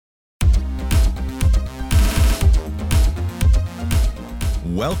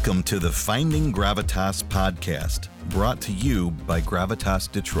Welcome to the Finding Gravitas podcast, brought to you by Gravitas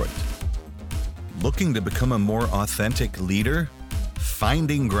Detroit. Looking to become a more authentic leader?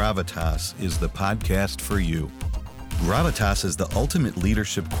 Finding Gravitas is the podcast for you. Gravitas is the ultimate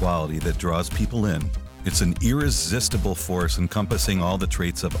leadership quality that draws people in. It's an irresistible force encompassing all the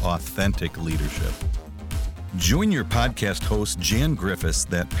traits of authentic leadership. Join your podcast host, Jan Griffiths,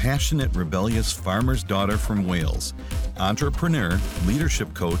 that passionate, rebellious farmer's daughter from Wales, entrepreneur,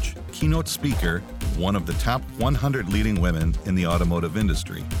 leadership coach, keynote speaker, one of the top 100 leading women in the automotive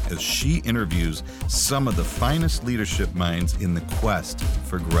industry, as she interviews some of the finest leadership minds in the quest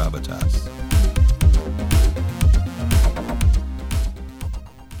for gravitas.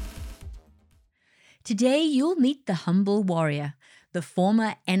 Today, you'll meet the humble warrior, the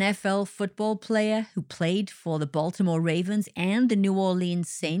former NFL football player who played for the Baltimore Ravens and the New Orleans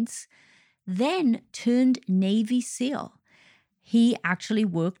Saints, then turned Navy SEAL. He actually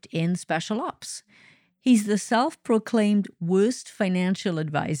worked in special ops. He's the self-proclaimed worst financial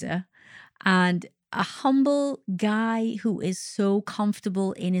advisor and a humble guy who is so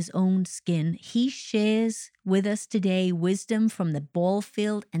comfortable in his own skin. He shares with us today wisdom from the ball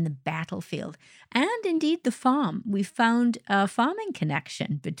field and the battlefield, and indeed the farm. We found a farming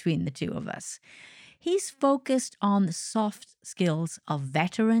connection between the two of us. He's focused on the soft skills of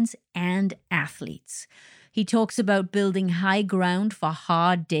veterans and athletes. He talks about building high ground for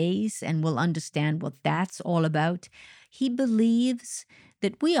hard days, and we'll understand what that's all about. He believes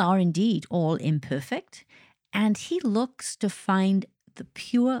that we are indeed all imperfect, and he looks to find the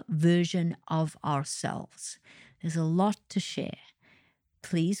pure version of ourselves. There's a lot to share.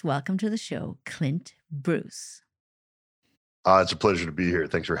 Please welcome to the show, Clint Bruce. It's a pleasure to be here.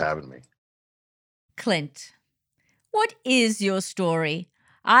 Thanks for having me. Clint, what is your story?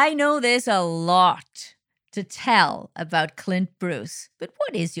 I know there's a lot to tell about Clint Bruce, but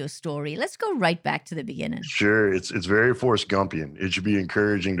what is your story? Let's go right back to the beginning. Sure. It's very Forrest Gumpian. It should be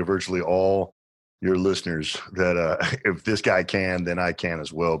encouraging to virtually all your listeners that if this guy can, then I can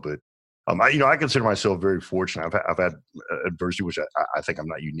as well. But I consider myself very fortunate. I've had adversity, which I think I'm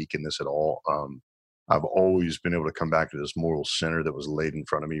not unique in this at all. I've always been able to come back to this moral center that was laid in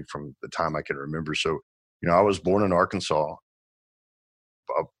front of me from the time I can remember. So, I was born in Arkansas.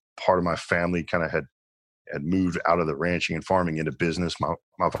 A part of my family kind of had moved out of the ranching and farming into business.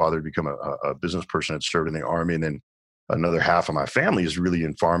 My father had become a business person, had served in the Army, and then another half of my family is really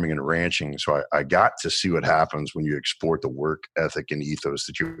in farming and ranching. So I got to see what happens when you export the work ethic and ethos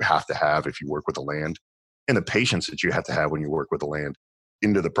that you have to have if you work with the land, and the patience that you have to have when you work with the land,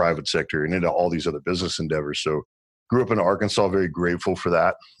 into the private sector and into all these other business endeavors. So grew up in Arkansas, very grateful for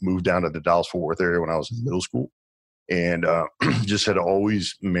that. Moved down to the Dallas-Fort Worth area when I was in middle school. And just had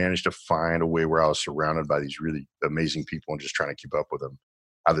always managed to find a way where I was surrounded by these really amazing people and just trying to keep up with them.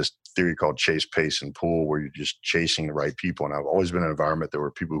 I have this theory called chase, pace, and pull, where you're just chasing the right people. And I've always been in an environment that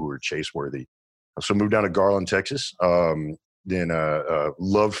were people who were chase worthy. So moved down to Garland, Texas. Then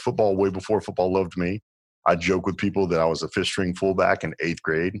loved football way before football loved me. I joke with people that I was a fifth string fullback in 8th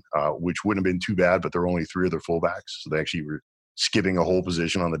grade, which wouldn't have been too bad, but there were only 3 other fullbacks. So they actually were skipping a whole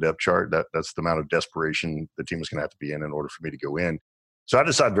position on the depth chart. That's the amount of desperation the team was going to have to be in order for me to go in. So I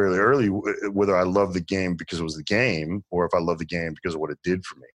decided very early whether I loved the game because it was the game, or if I loved the game because of what it did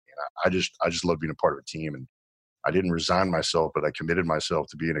for me. And I just loved being a part of a team, and I didn't resign myself, but I committed myself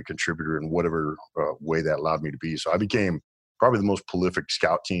to being a contributor in whatever way that allowed me to be. So I became probably the most prolific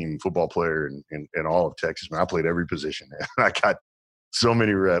scout team football player in all of Texas. I played every position. I got so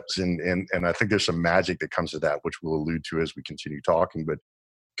many reps, and I think there's some magic that comes to that, which we'll allude to as we continue talking. But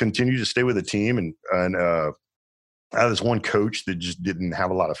continue to stay with the team, and I had this one coach that just didn't have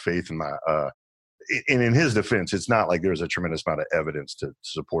a lot of faith in my. And in his defense, it's not like there's a tremendous amount of evidence to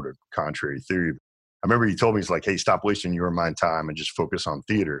support a contrary theory. I remember he told me, he's like, "Hey, stop wasting your and my time and just focus on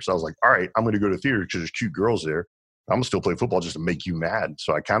theater." So I was like, "All right, I'm going to go to theater because there's cute girls there. I'm going to still play football just to make you mad."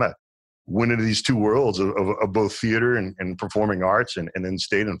 So I kind of went into these two worlds of both theater and performing arts, and then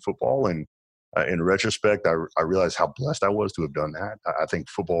stayed in football. And in retrospect, I realized how blessed I was to have done that. I think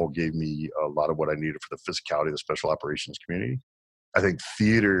football gave me a lot of what I needed for the physicality of the special operations community. I think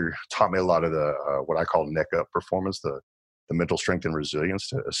theater taught me a lot of the what I call neck up performance, the mental strength and resilience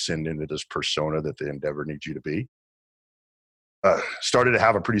to ascend into this persona that the endeavor needs you to be. Started to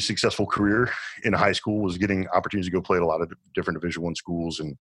have a pretty successful career in high school, was getting opportunities to go play at a lot of different Division I schools.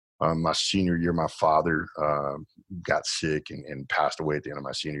 And my senior year, my father got sick and passed away at the end of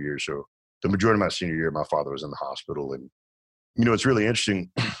my senior year. So the majority of my senior year, my father was in the hospital. And, it's really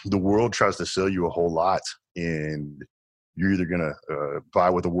interesting. The world tries to sell you a whole lot, and you're either going to buy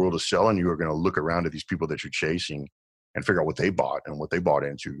what the world is selling, you are going to look around at these people that you're chasing and figure out what they bought and what they bought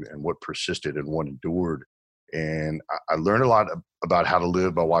into and what persisted and what endured. And I learned a lot about how to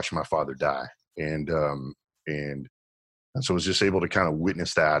live by watching my father die. And so I was just able to kind of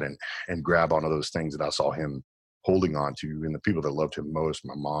witness that and grab onto those things that I saw him holding on to, and the people that loved him most,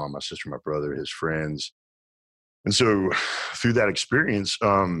 my mom, my sister, my brother, his friends. And so through that experience,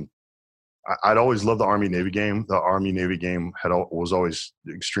 I'd always loved the Army-Navy game. The Army-Navy game was always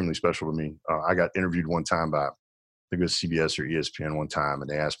extremely special to me. I got interviewed one time by, I think it was CBS or ESPN one time, and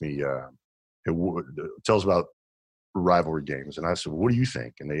they asked me, hey, tell us about rivalry games. And I said, what do you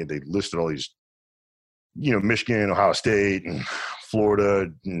think? And they listed all these, Michigan, Ohio State, and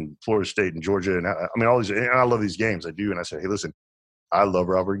Florida State, and Georgia. And I mean, all these, and I love these games. I do. And I said, hey, listen, I love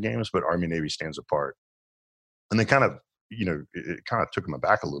rivalry games, but Army-Navy stands apart. And they kind of, it kind of took them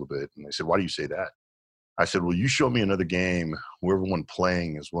aback a little bit. And they said, why do you say that? I said, well, you show me another game where everyone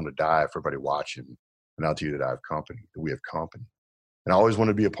playing is willing to die for everybody watching. And I'll tell you that we have company. And I always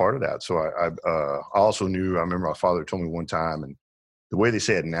wanted to be a part of that. So I also knew, I remember my father told me one time, and the way they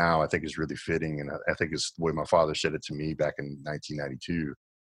say it now, I think is really fitting. And I think it's the way my father said it to me back in 1992.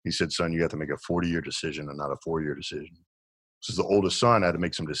 He said, son, you have to make a 40-year decision and not a 4-year decision. So as the oldest son, I had to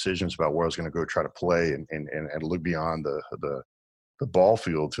make some decisions about where I was going to go try to play and look beyond the ball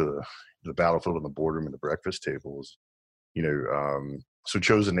field to the battlefield and the boardroom and the breakfast tables. So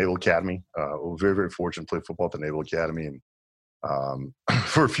chose the Naval Academy. Was very, very fortunate to play football at the Naval Academy, and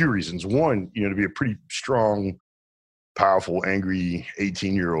for a few reasons. One, to be a pretty strong, powerful, angry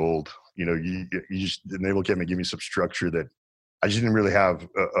 18-year-old. The Naval Academy gave me some structure that I just didn't really have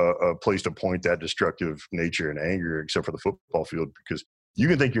a place to point that destructive nature and anger, except for the football field, because you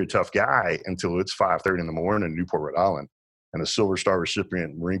can think you're a tough guy until it's 5:30 in the morning in Newport, Rhode Island, and a Silver Star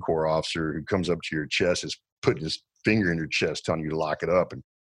recipient Marine Corps officer who comes up to your chest is putting his finger in your chest, telling you to lock it up, and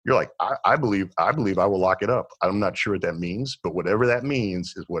you're like, I believe I will lock it up. I'm not sure what that means, but whatever that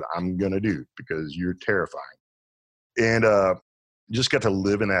means is what I'm gonna do, because you're terrifying. And just got to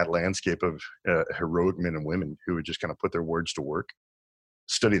live in that landscape of heroic men and women who would just kind of put their words to work,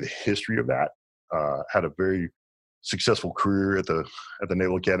 study the history of that, had a very successful career at the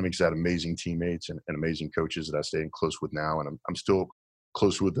Naval Academy because I had amazing teammates and amazing coaches that I stay in close with now. And I'm still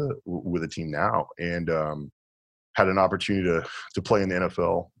close with the team now, and had an opportunity to play in the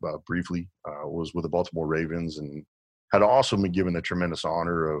NFL briefly, was with the Baltimore Ravens, and had also been given the tremendous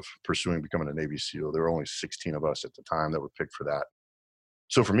honor of becoming a Navy SEAL. There were only 16 of us at the time that were picked for that.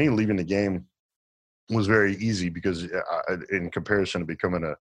 So for me, leaving the game was very easy because in comparison to becoming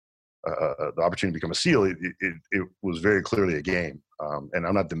the opportunity to become a SEAL, it was very clearly a game. And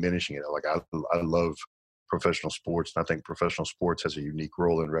I'm not diminishing it. Like I love professional sports, and I think professional sports has a unique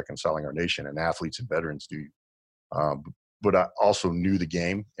role in reconciling our nation, and athletes and veterans do. But I also knew the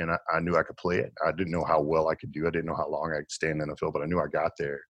game, and I knew I could play it. I didn't know how well I could do it. I didn't know how long I could stay in the NFL, but I knew I got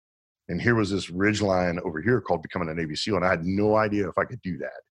there. And here was this ridgeline over here called becoming a Navy SEAL, and I had no idea if I could do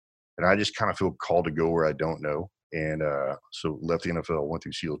that. And I just kind of feel called to go where I don't know. And so left the NFL, went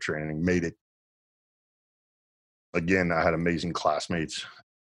through SEAL training, made it. Again, I had amazing classmates,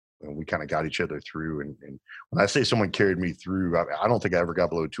 and we kind of got each other through. And when I say someone carried me through, I don't think I ever got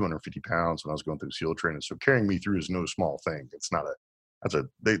below 250 pounds when I was going through SEAL training. So carrying me through is no small thing. It's not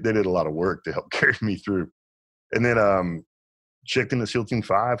they did a lot of work to help carry me through. And then checked into SEAL Team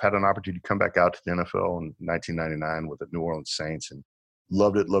 5, had an opportunity to come back out to the NFL in 1999 with the New Orleans Saints, and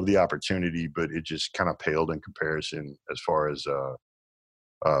loved it, loved the opportunity, but it just kind of paled in comparison as far as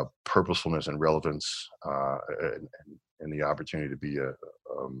purposefulness and relevance and the opportunity to be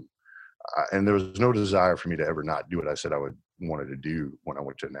and there was no desire for me to ever not do what I said I wanted to do when I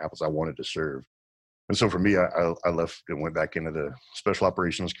went to Annapolis. I wanted to serve. And so for me, I left and went back into the special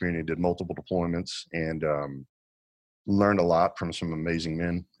operations community, did multiple deployments, and learned a lot from some amazing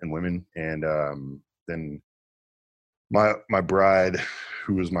men and women. And then my bride,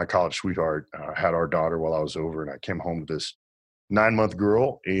 who was my college sweetheart, had our daughter while I was over, and I came home to this 9-month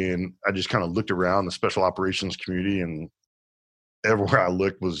girl, and I just kind of looked around the special operations community, and everywhere I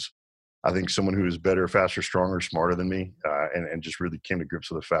looked was, I think, someone who is better, faster, stronger, smarter than me, and just really came to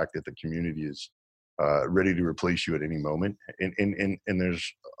grips with the fact that the community is ready to replace you at any moment. And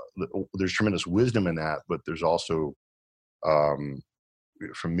there's tremendous wisdom in that, but there's also,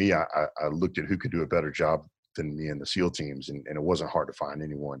 for me, I looked at who could do a better job than me in the SEAL teams, and it wasn't hard to find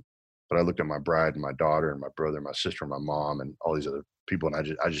anyone. But I looked at my bride and my daughter and my brother and my sister and my mom and all these other people,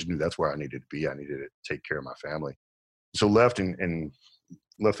 and I just knew that's where I needed to be. I needed to take care of my family. So left and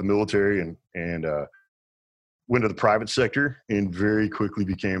left the military and went to the private sector, and very quickly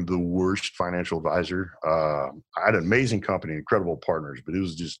became the worst financial advisor. I had an amazing company, incredible partners, but it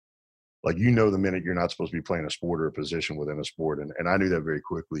was just Like, you know, the minute you're not supposed to be playing a sport or a position within a sport. And I knew that very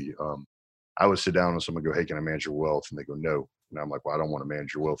quickly. I would sit down and someone go, hey, can I manage your wealth? And they go, no. And I'm like, well, I don't want to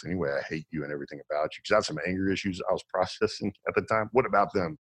manage your wealth anyway. I hate you and everything about you. Because I had some anger issues I was processing at the time. What about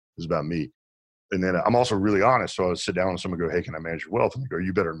them? It was about me. And then I'm also really honest. So I would sit down and someone go, hey, can I manage your wealth? And they go, are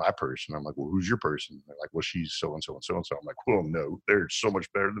you better than my person? I'm like, well, who's your person? And they're like, well, she's so-and-so and so-and-so. I'm like, well, no, they're so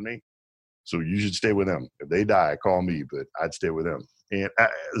much better than me. So you should stay with them. If they die, call me, but I'd stay with them. And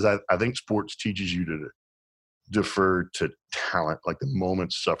I think sports teaches you to defer to talent. Like, the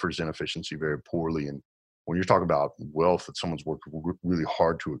moment suffers inefficiency very poorly. And when you're talking about wealth that someone's worked really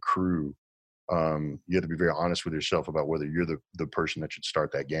hard to accrue, you have to be very honest with yourself about whether you're the person that should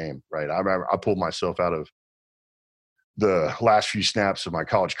start that game, right? I pulled myself out of the last few snaps of my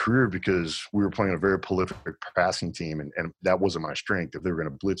college career because we were playing a very prolific passing team, and that wasn't my strength. If they were going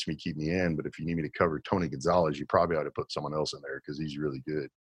to blitz me, keep me in, but if you need me to cover Tony Gonzalez, you probably ought to put someone else in there because he's really good.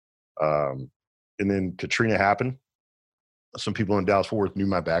 And then Katrina happened. Some people in Dallas-Fort Worth knew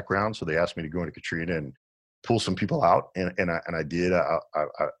my background, so they asked me to go into Katrina and pull some people out, and I did.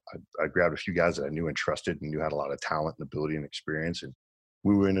 I grabbed a few guys that I knew and trusted and knew had a lot of talent and ability and experience, and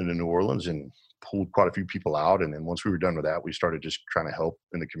we went into New Orleans and pulled quite a few people out. And then once we were done with that, we started just trying to help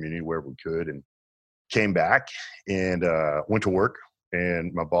in the community wherever we could, and came back and went to work.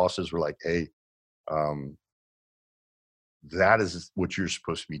 And my bosses were like, hey, that is what you're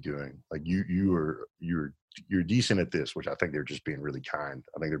supposed to be doing. Like, you're decent at this, which I think they're just being really kind.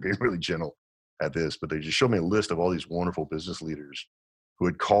 I think they're being really gentle at this, but they just showed me a list of all these wonderful business leaders who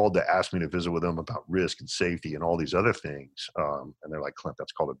had called to ask me to visit with them about risk and safety and all these other things. And they're like, Clint,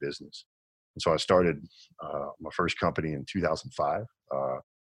 that's called a business. And so I started my first company in 2005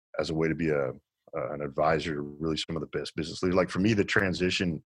 as a way to be an advisor to really some of the best business leaders. Like, for me, the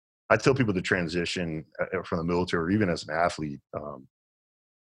transition, I tell people the transition from the military, or even as an athlete,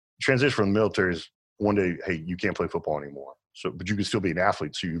 transition from the military is one day, hey, you can't play football anymore. So, but you can still be an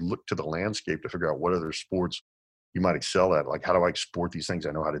athlete. So you look to the landscape to figure out what other sports you might excel at. Like, how do I export these things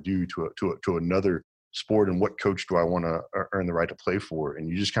I know how to do to another sport, and what coach do I want to earn the right to play for? And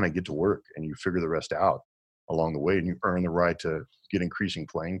you just kind of get to work and you figure the rest out along the way, and you earn the right to get increasing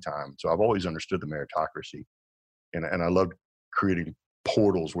playing time. So I've always understood the meritocracy, and I loved creating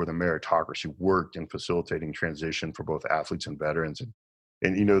portals where the meritocracy worked in facilitating transition for both athletes and veterans.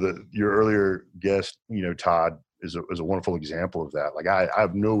 And you know, your earlier guest, you know, Todd is a wonderful example of that. Like, I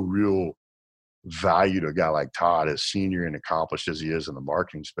have no real value to a guy like Todd, as senior and accomplished as he is in the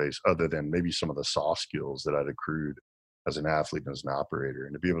marketing space, other than maybe some of the soft skills that I'd accrued as an athlete and as an operator.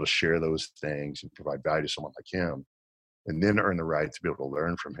 And to be able to share those things and provide value to someone like him, and then earn the right to be able to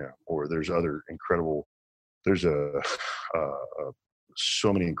learn from him. Or there's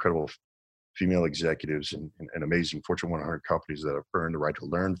so many incredible female executives and amazing Fortune 100 companies that have earned the right to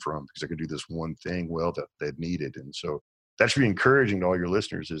learn from, because they could do this one thing well that they've needed. And so that should be encouraging to all your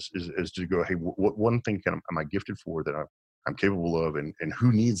listeners is to go, hey, what one thing am I gifted for that I'm capable of, and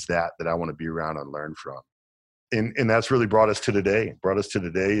who needs that I want to be around and learn from. And that's really brought us to today.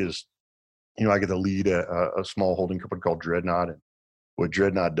 Is, you know, I get to lead a small holding company called Dreadnought. And what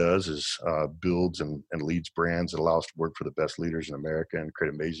Dreadnought does is builds and leads brands that allow us to work for the best leaders in America and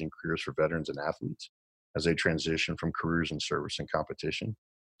create amazing careers for veterans and athletes as they transition from careers in service and competition.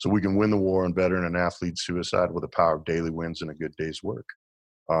 So we can win the war on veteran and athlete suicide with the power of daily wins and a good day's work.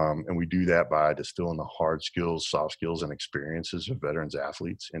 And we do that by distilling the hard skills, soft skills, and experiences of veterans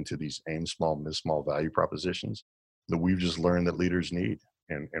athletes into these aim small, miss small value propositions that we've just learned that leaders need.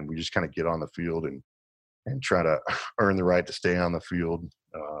 And we just kind of get on the field and try to earn the right to stay on the field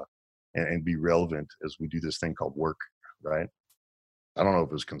and be relevant as we do this thing called work, right? I don't know if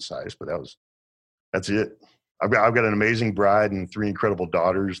it was concise, but that's it. I've got an amazing bride and 3 incredible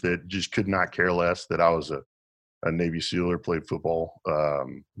daughters that just could not care less that I was a Navy SEAL or played football.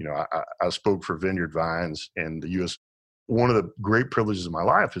 You know, I spoke for Vineyard Vines and the U.S. One of the great privileges of my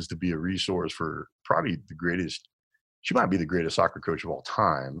life is to be a resource for probably the greatest. She might be the greatest soccer coach of all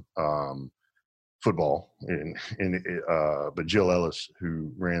time, football, but Jill Ellis,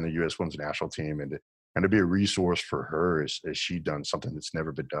 who ran the U.S. Women's National Team, and to be a resource for her as she done something that's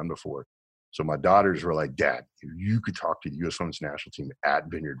never been done before. So my daughters were like, Dad, if you could talk to the U.S. Women's National Team at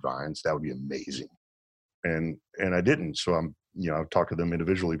Vineyard Vines, that would be amazing. And I didn't. So I've talked to them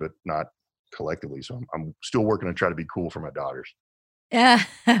individually, but not collectively. So I'm still working to try to be cool for my daughters. Yeah,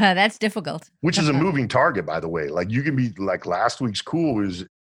 that's difficult. Which is a moving target, by the way. Like, you can be like, last week's cool is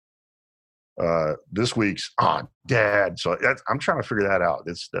this week's Dad. So I'm trying to figure that out.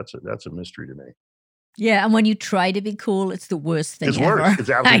 That's a mystery to me. Yeah, and when you try to be cool, it's the worst thing It's ever. worse. It's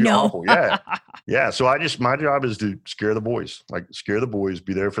absolutely I know. awful. Yeah. Yeah. So my job is to scare the boys,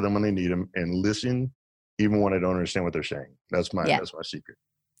 be there for them when they need them, and listen even when I don't understand what they're saying. That's my secret.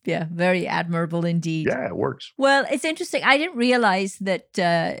 Yeah, very admirable indeed. Yeah, it works. Well, it's interesting. I didn't realize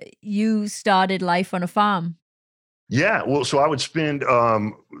that you started life on a farm. Yeah, well, so I would spend.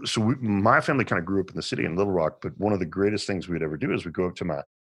 My family kind of grew up in the city in Little Rock, but one of the greatest things we'd ever do is we'd go up to my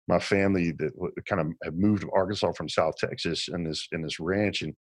family that kind of had moved to Arkansas from South Texas in this ranch,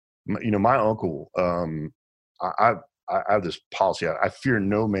 and my uncle. I have this policy. I fear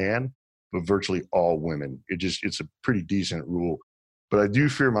no man, but virtually all women. It's a pretty decent rule, but I do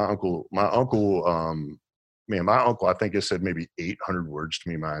fear my uncle. My uncle, I think has said maybe 800 words to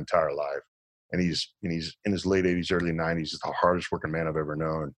me my entire life. And he's in his late 80s, early 90s. He's the hardest working man I've ever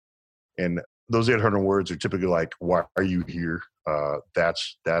known. And those 800 words are typically like, "Why are you here?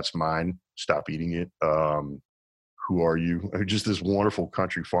 That's mine. Stop eating it. Who are you?" Just this wonderful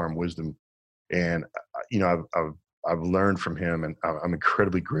country farm wisdom. And I've learned from him, and I'm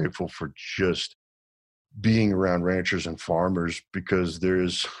incredibly grateful for just being around ranchers and farmers, because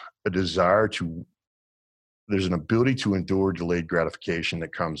there's an ability to endure delayed gratification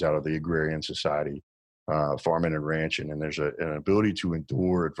that comes out of the agrarian society, farming and ranching. And there's an ability to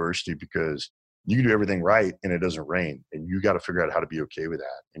endure adversity, because you can do everything right and it doesn't rain, and you got to figure out how to be okay with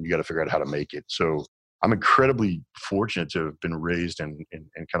that, and you got to figure out how to make it. So I'm incredibly fortunate to have been raised in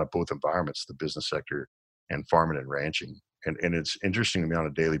kind of both environments, the business sector and farming and ranching. And it's interesting to me on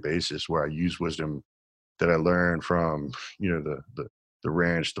a daily basis, where I use wisdom that I learned from, the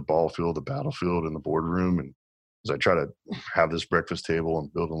ranch, the ball field, the battlefield, and the boardroom. And as I try to have this breakfast table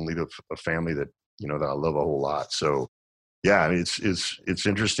and build and lead a family that I love a whole lot. So yeah, it's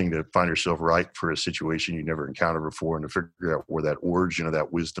interesting to find yourself right for a situation you never encountered before, and to figure out where that origin of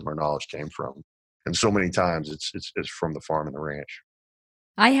that wisdom or knowledge came from. And so many times it's from the farm and the ranch.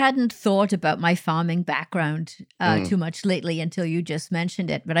 I hadn't thought about my farming background too much lately until you just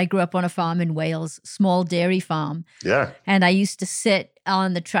mentioned it. But I grew up on a farm in Wales, small dairy farm. Yeah. And I used to sit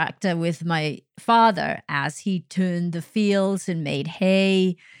on the tractor with my father as he turned the fields and made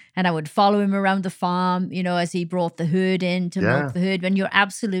hay. And I would follow him around the farm, as he brought the herd in to milk the herd. And you're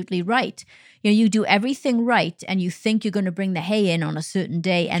absolutely right. You do everything right, and you think you're going to bring the hay in on a certain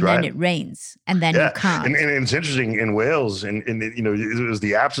day, and then it rains, and then you can't. And it's interesting in Wales, and it was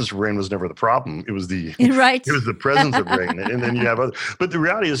the absence of rain was never the problem. It was the right. It was the presence of rain, and then you have other. But the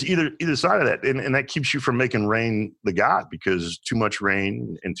reality is either side of that, and that keeps you from making rain the god, because too much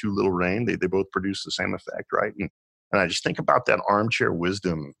rain and too little rain, they both produce the same effect, right? And I just think about that armchair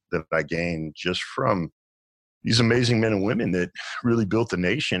wisdom that I gained just from these amazing men and women that really built the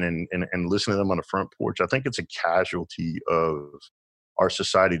nation, and listen to them on the front porch. I think it's a casualty of our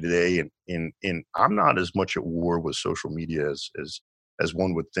society today. And I'm not as much at war with social media as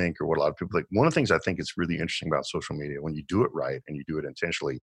one would think, or what a lot of people think. One of the things I think is really interesting about social media, when you do it right and you do it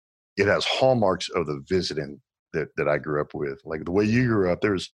intentionally, it has hallmarks of the visiting that I grew up with. Like the way you grew up,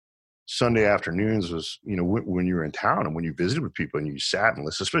 there's Sunday afternoons was, when you were in town and when you visited with people and you sat and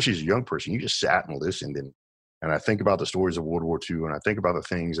listened, especially as a young person, you just sat and listened. And I think about the stories of World War II, and I think about the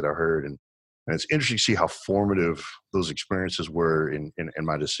things that I heard. And it's interesting to see how formative those experiences were in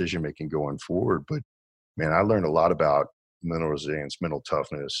my decision-making going forward. But man, I learned a lot about mental resilience, mental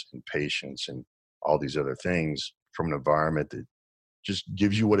toughness, and patience, and all these other things from an environment that just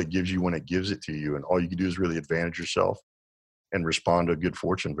gives you what it gives you when it gives it to you. And all you can do is really advantage yourself and respond to good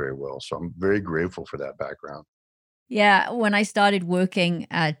fortune very well. So I'm very grateful for that background. Yeah, when I started working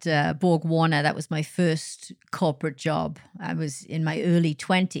at Borg Warner, that was my first corporate job. I was in my early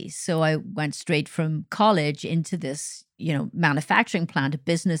 20s. So I went straight from college into this, manufacturing plant, a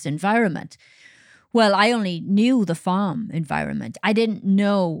business environment. Well, I only knew the farm environment. I didn't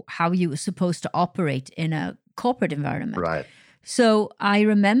know how you were supposed to operate in a corporate environment. Right. So I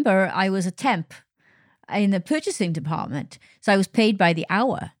remember I was a temp in the purchasing department. So I was paid by the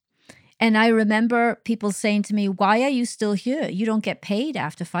hour. And I remember people saying to me, "Why are you still here? You don't get paid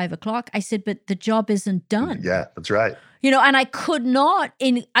after 5 o'clock." I said, "But the job isn't done." Yeah, that's right. And I could not,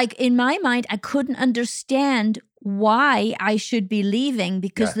 in my mind, I couldn't understand why I should be leaving,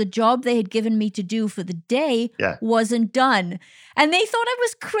 because the job they had given me to do for the day wasn't done. And they thought I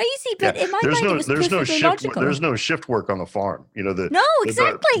was crazy, but in my mind, it was perfectly logical. There's no shift work on the farm. No,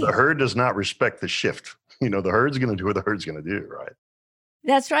 exactly. The herd does not respect the shift. The herd's going to do what the herd's going to do, right?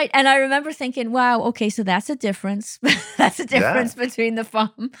 That's right. And I remember thinking, wow, okay, so that's a difference. That's a difference between the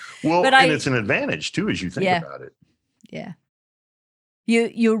farm. Well, and it's an advantage too, as you think about it. Yeah.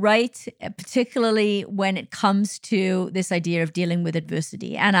 You're right, particularly when it comes to this idea of dealing with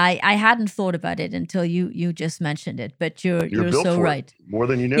adversity. And I hadn't thought about it until you just mentioned it, but you're so right. More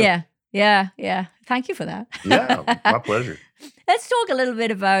than you know. Yeah. Yeah, yeah. Thank you for that. Yeah, my pleasure. Let's talk a little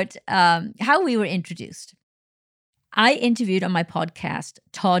bit about how we were introduced. I interviewed on my podcast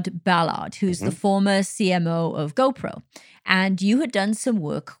Todd Ballard, who's the former CMO of GoPro. And you had done some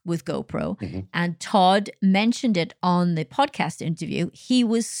work with GoPro, and Todd mentioned it on the podcast interview. He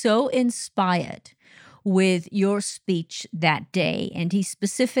was so inspired with your speech that day, and he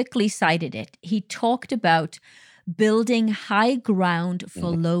specifically cited it. He talked about building high ground for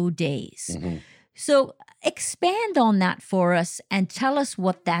low days. So expand on that for us and tell us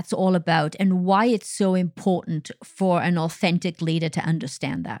what that's all about and why it's so important for an authentic leader to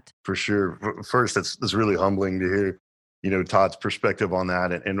understand that. For sure. First, that's really humbling to hear, Todd's perspective on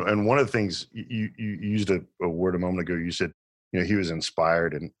that. And one of the things you used a word a moment ago, you said, he was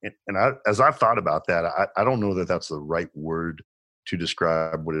inspired. And as I've thought about that, I don't know that that's the right word to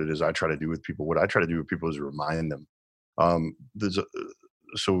describe what it is I try to do with people. What I try to do with people is remind them.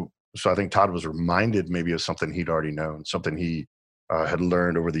 So I think Todd was reminded maybe of something he'd already known, something he had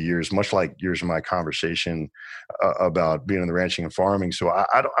learned over the years, much like years of my conversation about being in the ranching and farming. So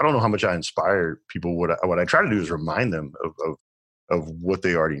I don't know how much I inspire people. What I try to do is remind them of what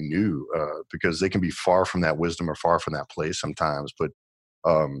they already knew, because they can be far from that wisdom or far from that place sometimes. But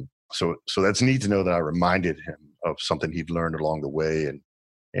so that's neat to know that I reminded him of something he'd learned along the way.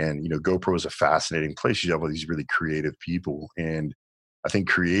 And GoPro is a fascinating place. You have all these really creative people, and I think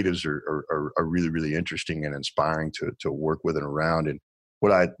creatives are really, really interesting and inspiring to work with and around. And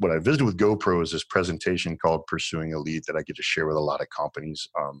what I visited with GoPro is this presentation called Pursuing Elite that I get to share with a lot of companies.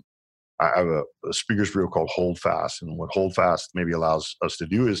 I have a speaker's reel called Hold Fast, and what Hold Fast maybe allows us to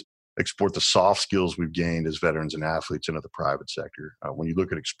do is export the soft skills we've gained as veterans and athletes into the private sector. When you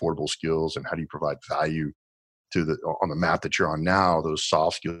look at exportable skills and how do you provide value on the map that you're on now, those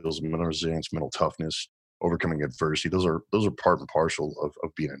soft skills, mental resilience, mental toughness, overcoming adversity, those are part and parcel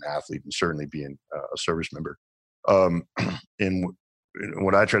of being an athlete and certainly being a service member. And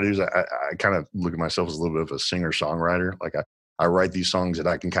what I try to do is I kind of look at myself as a little bit of a singer songwriter. Like I write these songs that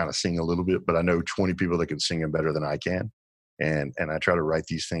I can kind of sing a little bit, but I know 20 people that can sing them better than I can. And I try to write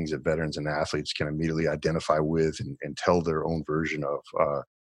these things that veterans and athletes can immediately identify with and tell their own version of.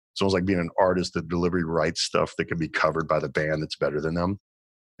 It's almost like being an artist that deliberately writes stuff that can be covered by the band that's better than them.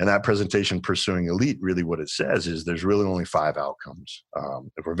 And that presentation, Pursuing Elite, really what it says is there's really only 5 outcomes.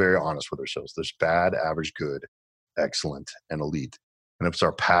 If we're very honest with ourselves, there's bad, average, good, excellent, and elite. And if it's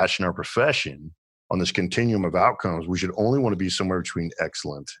our passion, our profession, on this continuum of outcomes, we should only want to be somewhere between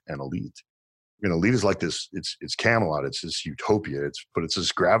excellent and elite. Elite is like this, it's Camelot, it's this utopia, but it's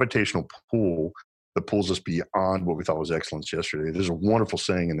this gravitational pull that pulls us beyond what we thought was excellence yesterday. There's a wonderful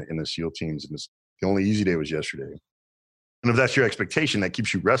saying in the SEAL teams, and it's the only easy day was yesterday. And if that's your expectation, that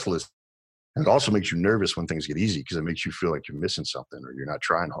keeps you restless. And it also makes you nervous when things get easy because it makes you feel like you're missing something or you're not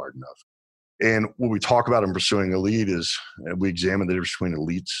trying hard enough. And what we talk about in Pursuing Elite is we examine the difference between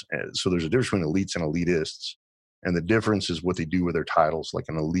elites. So there's a difference between elites and elitists. And the difference is what they do with their titles. Like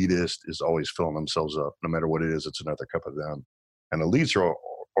an elitist is always filling themselves up. No matter what it is, it's another cup of them. And elites are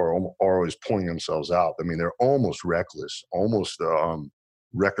always pulling themselves out. I mean, they're almost reckless, almost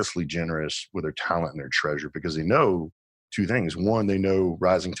recklessly generous with their talent and their treasure because they know 2 things. One, they know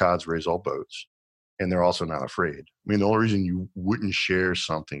rising tides raise all boats, and they're also not afraid. I mean, the only reason you wouldn't share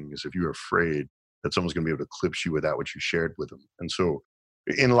something is if you were afraid that someone's going to be able to eclipse you without what you shared with them. And so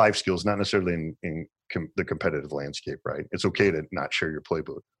in life skills, not necessarily in the competitive landscape, right? It's okay to not share your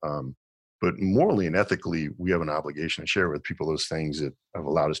playbook. But morally and ethically, we have an obligation to share with people those things that have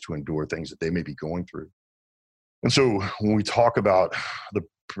allowed us to endure things that they may be going through. And so when we talk about the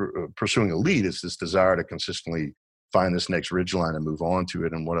Pursuing Elite, it's this desire to consistently find this next ridgeline and move on to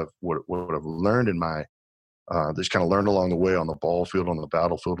it. And what I've learned in my just kind of learned along the way on the ball field, on the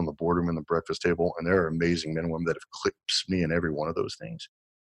battlefield, on the boardroom, and the breakfast table, and there are amazing men and women that have eclipsed me in every one of those things.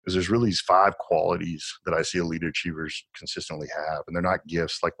 Because there's really these 5 qualities that I see elite achievers consistently have, and they're not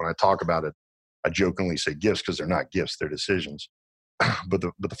gifts. Like when I talk about it, I jokingly say gifts because they're not gifts; they're decisions. But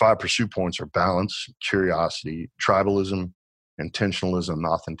the 5 pursuit points are balance, curiosity, tribalism, intentionalism, and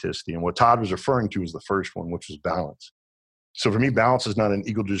authenticity. And what Todd was referring to is the first one, which was balance. So for me, balance is not an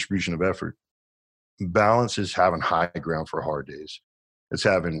equal distribution of effort. Balance is having high ground for hard days. It's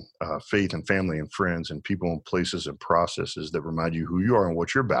having faith in family and friends and people and places and processes that remind you who you are and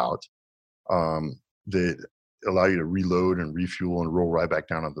what you're about, that allow you to reload and refuel and roll right back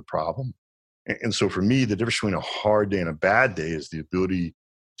down on the problem. And so for me, the difference between a hard day and a bad day is the ability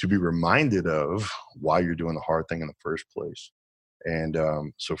to be reminded of why you're doing the hard thing in the first place. And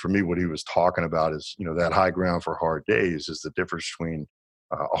so for me, what he was talking about is, that high ground for hard days is the difference between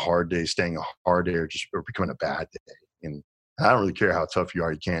a hard day staying a hard day or becoming a bad day. And I don't really care how tough you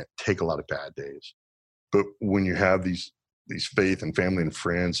are. You can't take a lot of bad days. But when you have these faith and family and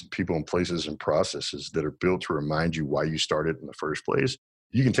friends and people and places and processes that are built to remind you why you started in the first place,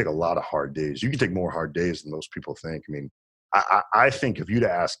 you can take a lot of hard days. You can take more hard days than most people think. I mean, I think if you'd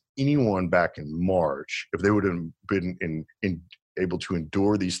asked anyone back in March if they would have been able to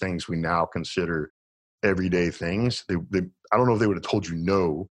endure these things we now consider everyday things, I don't know if they would have told you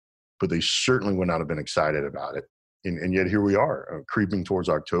no, but they certainly would not have been excited about it. And yet here we are, creeping towards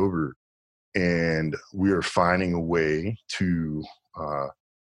October, and we are finding a way to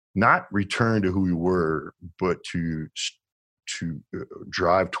not return to who we were, but to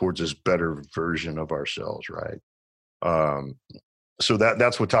drive towards this better version of ourselves, right? So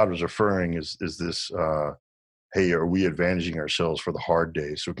that's what Todd was referring is this. Hey, are we advantaging ourselves for the hard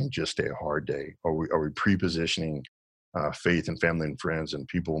day so it can just stay a hard day? Are we pre-positioning faith and family and friends and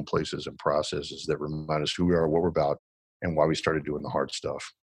people and places and processes that remind us who we are, what we're about, and why we started doing the hard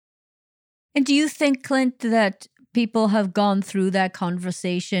stuff? And do you think, Clint, that people have gone through that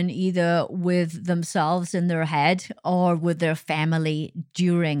conversation either with themselves in their head or with their family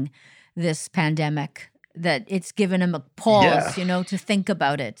during this pandemic? That it's given them a pause, to think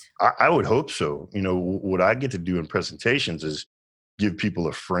about it? I would hope so. What I get to do in presentations is give people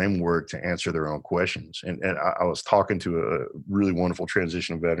a framework to answer their own questions. And I was talking to a really wonderful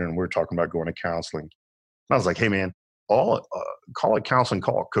transition veteran. We are talking about going to counseling. And I was like, hey, man, call it counseling,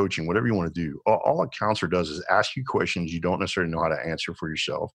 call it coaching, whatever you want to do. All a counselor does is ask you questions you don't necessarily know how to answer for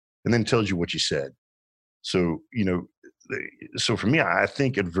yourself, and then tells you what you said. So, so for me, I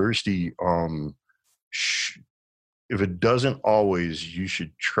think adversity, if it doesn't always, you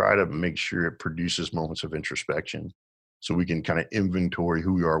should try to make sure it produces moments of introspection so we can kind of inventory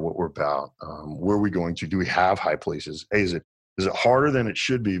who we are, what we're about, where are we going to, do we have high places? Hey, is it harder than it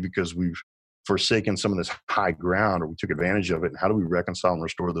should be because we've forsaken some of this high ground or we took advantage of it? And how do we reconcile and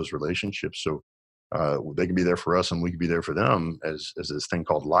restore those relationships so they can be there for us and we can be there for them as this thing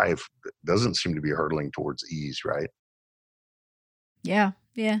called life doesn't seem to be hurtling towards ease, right? Yeah,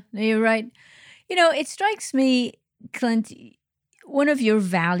 you're right. It strikes me, Clint, one of your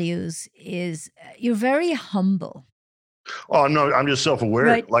values is you're very humble. Oh no, I'm just self-aware.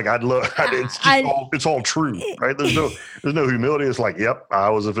 Right. Like it's all true, right? There's no humility. It's like, yep, I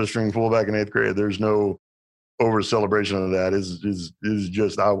was a fifth string fullback in 8th grade. There's no over celebration of that. Is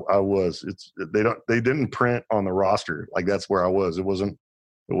just I was. They didn't print on the roster. Like that's where I was. It wasn't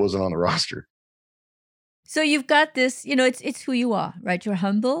on the roster. So you've got this, it's who you are, right? You're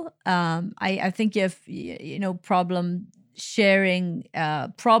humble. I think you have, problem sharing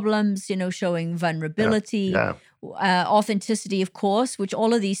problems, showing vulnerability, authenticity, of course, which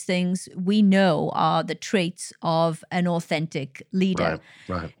all of these things we know are the traits of an authentic leader.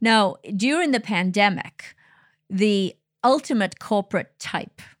 Right. Now, during the pandemic, the ultimate corporate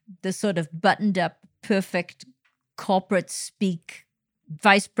type, the sort of buttoned up, perfect corporate speak,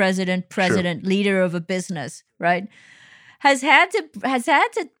 vice president, president, leader of a business, right, has had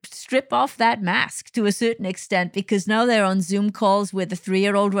to strip off that mask to a certain extent because now they're on Zoom calls with a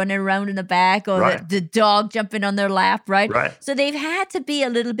 3-year-old running around in the back or the dog jumping on their lap, right? So they've had to be a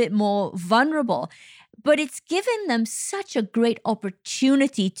little bit more vulnerable. But it's given them such a great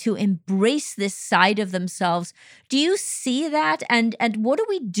opportunity to embrace this side of themselves. Do you see that? And what do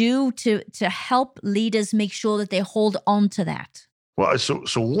we do to help leaders make sure that they hold on to that? Well, so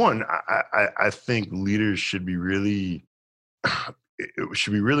one, I think leaders should be really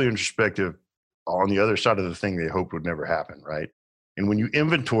introspective on the other side of the thing they hoped would never happen, right? And when you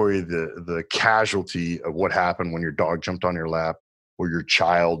inventory the casualty of what happened when your dog jumped on your lap or your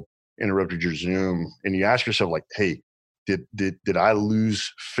child interrupted your Zoom, and you ask yourself, like, hey, did I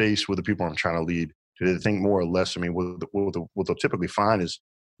lose face with the people I'm trying to lead? Did they think more or less of me? What they'll typically find is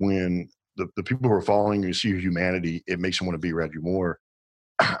when the people who are following you see your humanity, it makes them want to be around you more.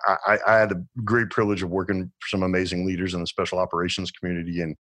 I had the great privilege of working for some amazing leaders in the special operations community.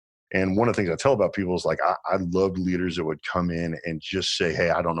 And one of the things I tell about people is like, I loved leaders that would come in and just say,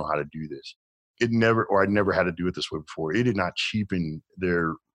 hey, I don't know how to do this. I'd never had to do it this way before. It did not cheapen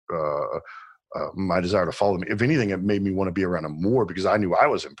their my desire to follow me. If anything, it made me want to be around them more because I knew I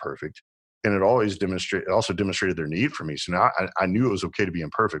was imperfect. And it also demonstrated their need for me. So now I knew it was okay to be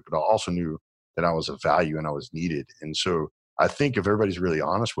imperfect, but I also knew that I was of value and I was needed. And so I think if everybody's really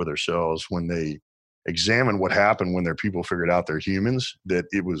honest with themselves when they examine what happened when their people figured out they're humans, that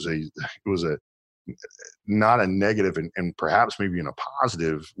it was a not a negative and perhaps maybe in a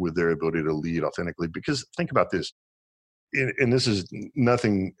positive with their ability to lead authentically. Because think about this, and this is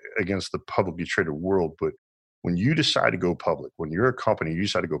nothing against the publicly traded world, but when you decide to go public, when you're a company, you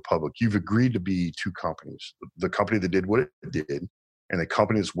decide to go public, you've agreed to be two companies, the company that did what it did and the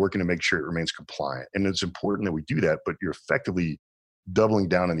company that's working to make sure it remains compliant. And it's important that we do that, but you're effectively doubling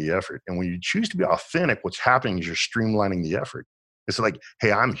down on the effort. And when you choose to be authentic, what's happening is you're streamlining the effort. It's like,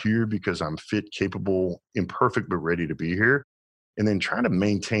 hey, I'm here because I'm fit, capable, imperfect, but ready to be here. And then trying to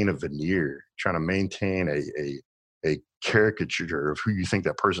maintain a veneer, trying to maintain a caricature of who you think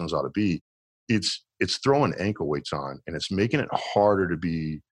that person's ought to be. It's throwing ankle weights on, and it's making it harder to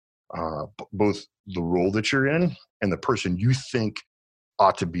be both the role that you're in and the person you think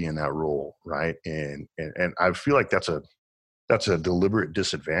ought to be in that role, right? And I feel like that's a deliberate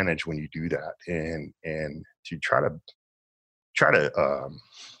disadvantage when you do that, and to try to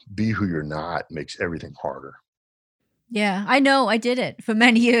be who you're not makes everything harder. Yeah, I know. I did it for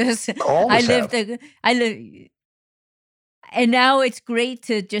many years. All of us have. And now it's great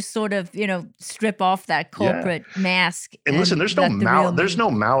to just sort of, strip off that corporate mask. And listen, there's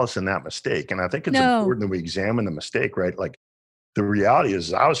no malice in that mistake. And I think it's No. important that we examine the mistake, right? Like, the reality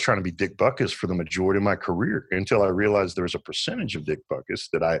is I was trying to be Dick Butkus for the majority of my career until I realized there was a percentage of Dick Butkus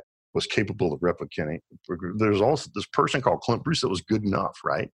that I was capable of replicating. There's also this person called Clint Bruce that was good enough,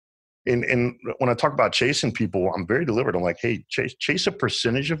 right? And when I talk about chasing people, I'm very deliberate. I'm like, hey, chase a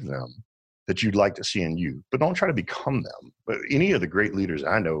percentage of them that you'd like to see in you, but don't try to become them. But any of the great leaders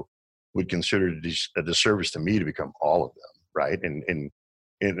I know would consider it a disservice to me to become all of them, right?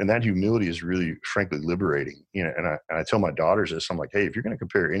 And that humility is really, frankly, liberating. And I tell my daughters this. I'm like, hey, if you're going to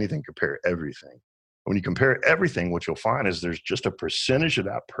compare anything, compare everything. When you compare everything, what you'll find is there's just a percentage of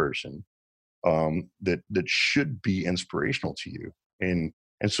that person that should be inspirational to you.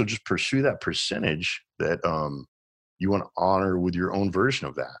 And so just pursue that percentage that you want to honor with your own version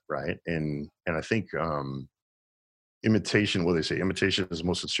of that, right? And I think imitation, what they say, imitation is the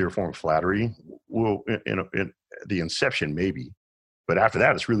most sincere form of flattery. Well, in the inception, maybe. But after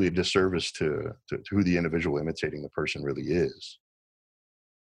that, it's really a disservice to who the individual imitating the person really is.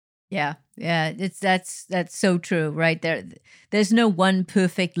 Yeah. That's so true, right? There's no one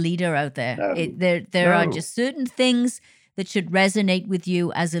perfect leader out there. There are just certain things that should resonate with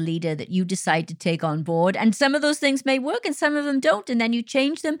you as a leader that you decide to take on board. And some of those things may work and some of them don't. And then you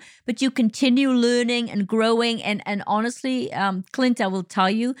change them, but you continue learning and growing. And honestly, Clint, I will tell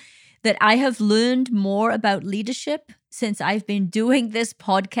you that I have learned more about leadership since I've been doing this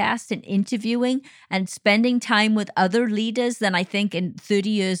podcast and interviewing and spending time with other leaders than I think in 30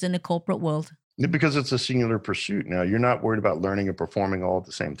 years in the corporate world. Because it's a singular pursuit. Now, you're not worried about learning and performing all at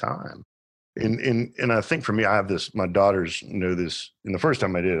the same time. And I think for me, I have this, my daughters know this, and the first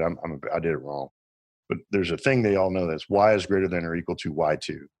time I did it, I did it wrong. But there's a thing they all know, that's Y is greater than or equal to Y2.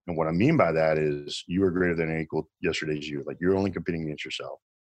 And what I mean by that is you are greater than or equal yesterday's you. Like, you're only competing against yourself.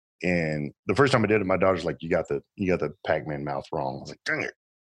 And the first time I did it, my daughter's like, you got the Pac-Man mouth wrong. I was like, dang it.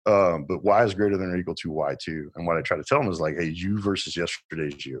 But Y is greater than or equal to Y2. And what I try to tell them is like, hey, you versus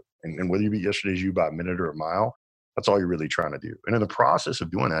yesterday's you. And whether you beat yesterday's you by a minute or a mile, that's all you're really trying to do. And in the process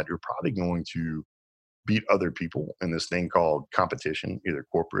of doing that, you're probably going to beat other people in this thing called competition, either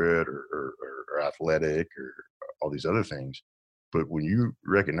corporate or athletic or all these other things. But when you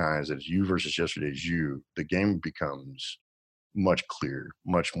recognize that it's you versus yesterday's you, the game becomes much clearer,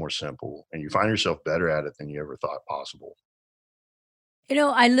 much more simple, and you find yourself better at it than you ever thought possible.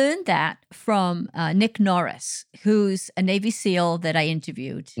 I learned that from Nick Norris, who's a Navy SEAL that I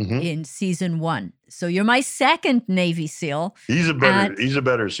interviewed in season 1. So you're my second Navy SEAL. He's a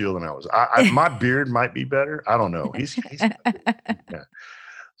better SEAL than I was. My beard might be better. I don't know. He's yeah.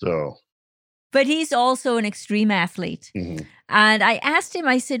 So. But he's also an extreme athlete. Mm-hmm. And I asked him,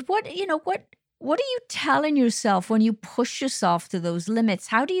 I said, what are you telling yourself when you push yourself to those limits?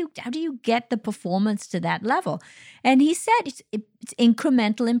 How do you get the performance to that level? And he said it's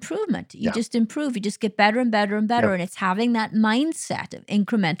incremental improvement. You just improve. You just get better and better and better. Yep. And it's having that mindset of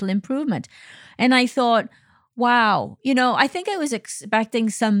incremental improvement. And I thought, wow, I think I was expecting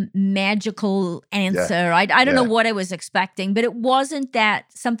some magical answer. Yeah. I don't know what I was expecting, but it wasn't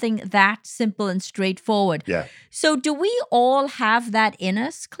something that simple and straightforward. Yeah. So do we all have that in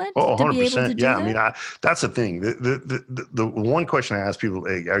us, Clint? Oh, 100%. To be able to do that? I mean, that's the thing. The one question I ask people,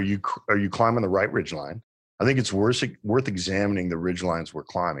 hey, are you climbing the right ridge line? I think it's worth examining the ridge lines we're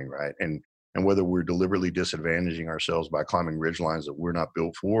climbing, right? And whether we're deliberately disadvantaging ourselves by climbing ridge lines that we're not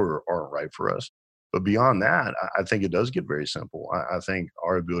built for or aren't right for us. But beyond that, I think it does get very simple. I think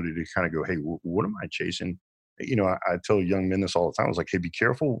our ability to kind of go, hey, what am I chasing? I tell young men this all the time. I was like, hey, be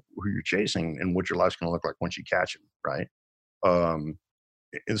careful who you're chasing and what your life's going to look like once you catch him, right?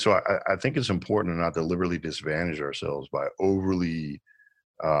 And so I think it's important to not deliberately disadvantage ourselves by overly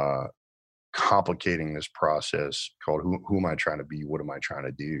complicating this process called who am I trying to be? What am I trying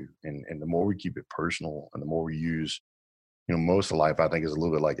to do? And the more we keep it personal and the more we use, most of life, I think, is a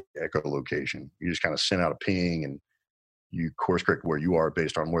little bit like echolocation. You just kind of send out a ping and you course correct where you are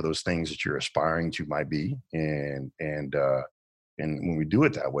based on where those things that you're aspiring to might be. And when we do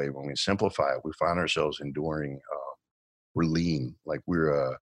it that way, when we simplify it, we find ourselves enduring. We're lean, like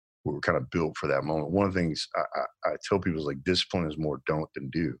we're kind of built for that moment. One of the things I tell people is like discipline is more don't than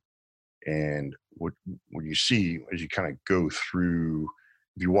do. And what you see as you kind of go through,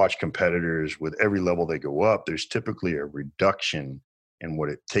 if you watch competitors with every level they go up, there's typically a reduction in what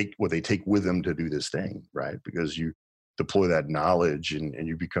they take with them to do this thing, right? Because you deploy that knowledge and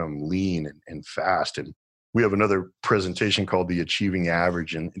you become lean and fast. And we have another presentation called the Achieving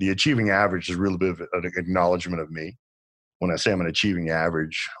Average. And the Achieving Average is a real bit of an acknowledgement of me. When I say I'm an achieving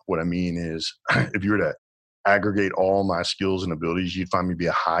average, what I mean is if you were to aggregate all my skills and abilities, you'd find me to be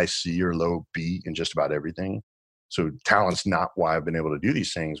a high C or low B in just about everything. So talent's not why I've been able to do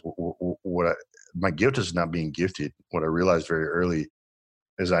these things. My gift is not being gifted. What I realized very early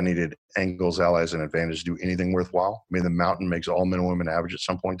is I needed angles, allies, and advantage to do anything worthwhile. I mean, the mountain makes all men and women average at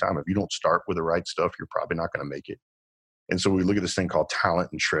some point in time. If you don't start with the right stuff, you're probably not going to make it. And so we look at this thing called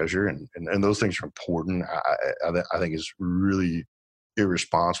talent and treasure, and those things are important. I think it's really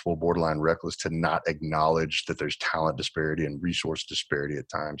irresponsible, borderline reckless to not acknowledge that there's talent disparity and resource disparity at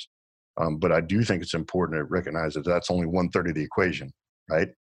times. But I do think it's important to recognize that that's only 1/3 of the equation, right?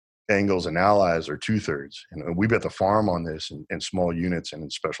 Angles and allies are 2/3. And we bet the farm on this in small units and in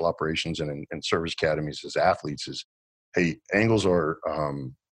special operations and in service academies as athletes is, hey, angles are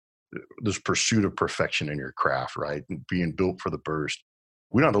this pursuit of perfection in your craft, right? And being built for the burst.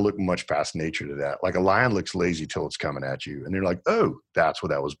 We don't have to look much past nature to that. Like a lion looks lazy till it's coming at you. And you're like, oh, that's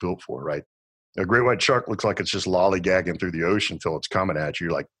what that was built for, right? A great white shark looks like it's just lollygagging through the ocean till it's coming at you.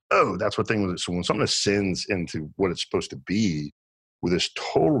 You're like, oh, that's what thing was. So when something ascends into what it's supposed to be with this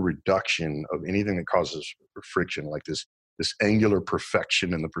total reduction of anything that causes friction, like this angular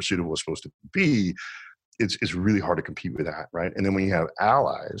perfection in the pursuit of what's supposed to be, it's really hard to compete with that, right? And then when you have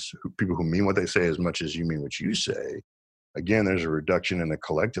allies, people who mean what they say as much as you mean what you say, again, there's a reduction in the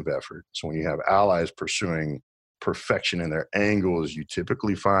collective effort. So when you have allies pursuing perfection in their angles, you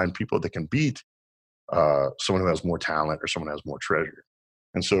typically find people that can beat someone who has more talent or someone who has more treasure.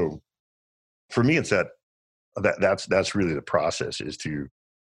 And so for me, it's that's really the process is to,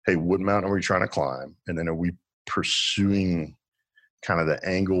 hey, what mountain are we trying to climb? And then are we pursuing kind of the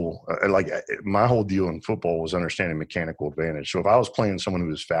angle? My whole deal in football was understanding mechanical advantage. So if I was playing someone who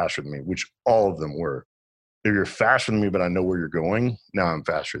was faster than me, which all of them were, if you're faster than me, but I know where you're going, now I'm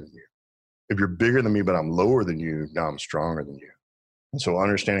faster than you. If you're bigger than me, but I'm lower than you, now I'm stronger than you. And so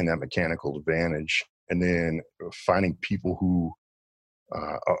understanding that mechanical advantage and then finding people who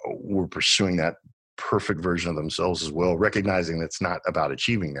were pursuing that perfect version of themselves as well, recognizing that it's not about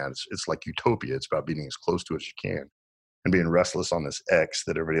achieving that. It's like utopia. It's about being as close to it as you can and being restless on this X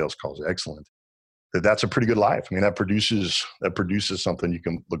that everybody else calls excellent. That's a pretty good life. I mean, that produces something you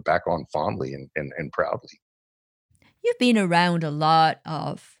can look back on fondly and proudly. You've been around a lot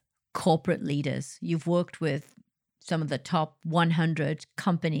of corporate leaders. You've worked with some of the top 100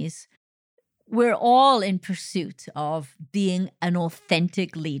 companies. We're all in pursuit of being an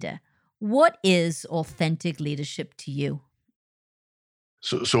authentic leader. What is authentic leadership to you?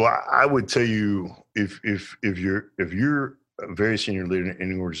 So I would tell you if you're a very senior leader in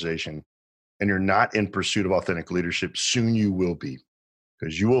any organization and you're not in pursuit of authentic leadership, soon you will be,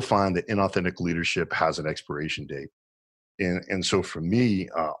 because you will find that inauthentic leadership has an expiration date. And so for me,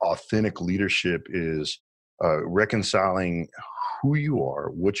 authentic leadership is reconciling who you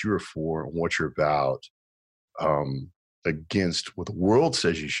are, what you're for, and what you're about against what the world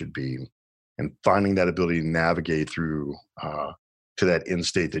says you should be, and finding that ability to navigate through to that end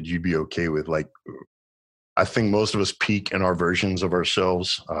state that you'd be okay with. Like, I think most of us peak in our versions of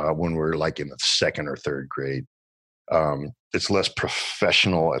ourselves when we're like in the second or third grade. It's less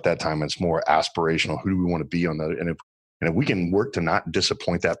professional at that time. It's more aspirational. Who do we want to be on the, and if we can work to not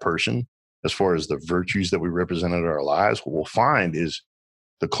disappoint that person as far as the virtues that we represented in our lives, what we'll find is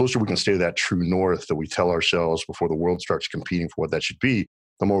the closer we can stay to that true north that we tell ourselves before the world starts competing for what that should be,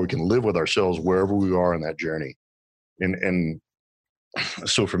 the more we can live with ourselves wherever we are in that journey. And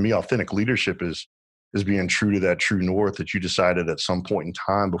so for me, authentic leadership is being true to that true north that you decided at some point in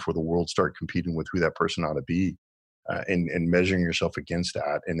time before the world started competing with who that person ought to be, and measuring yourself against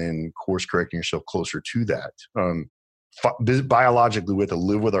that, and then course correcting yourself closer to that. Biologically, we have to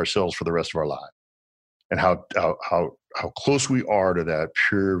live with ourselves for the rest of our life, and how close we are to that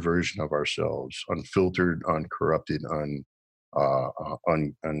pure version of ourselves, unfiltered, uncorrupted,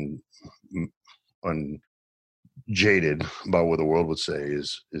 jaded by what the world would say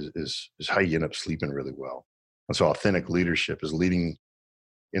is how you end up sleeping really well. And so authentic leadership is leading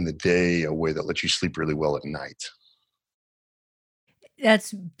in the day a way that lets you sleep really well at night.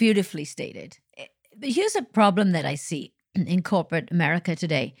 That's beautifully stated. But here's a problem that I see in corporate America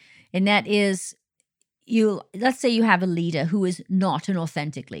today, and that is let's say you have a leader who is not an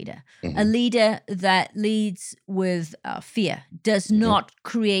authentic leader, a leader that leads with fear, does not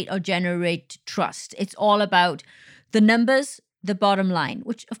create or generate trust. It's all about the numbers, the bottom line,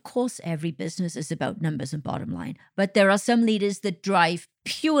 which of course every business is about numbers and bottom line. But there are some leaders that drive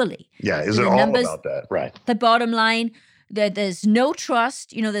purely. Yeah, is it all numbers, about that? Right. The bottom line. There's no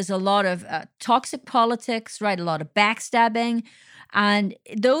trust. There's a lot of toxic politics, right? A lot of backstabbing. And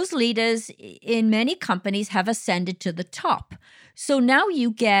those leaders in many companies have ascended to the top. So now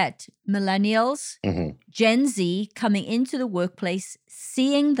you get millennials, Gen Z coming into the workplace,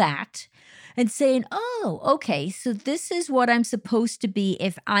 seeing that and saying, oh, okay, so this is what I'm supposed to be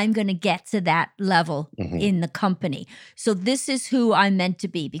if I'm going to get to that level in the company. So this is who I'm meant to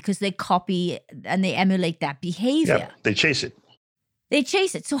be, because they copy and they emulate that behavior. Yeah, they chase it. They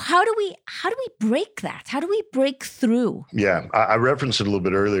chase it. So how do we break that? How do we break through? Yeah, I referenced it a little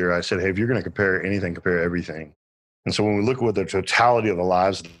bit earlier. I said, hey, if you're going to compare anything, compare everything. And so when we look at what the totality of the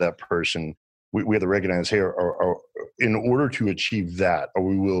lives of that person, we have to recognize, hey, in order to achieve that, are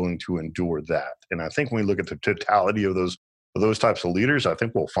we willing to endure that? And I think when we look at the totality of those types of leaders, I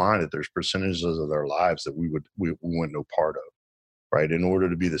think we'll find that there's percentages of their lives that we want no part of, right? In order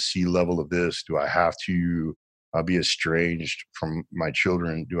to be the C level of this, do I have to be estranged from my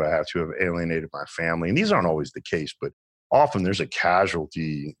children? Do I have to have alienated my family? And these aren't always the case, but often there's a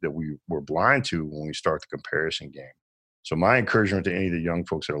casualty that we're blind to when we start the comparison game. So my encouragement to any of the young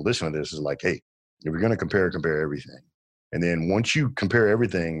folks that are listening to this is like, hey, if you're going to compare everything. And then once you compare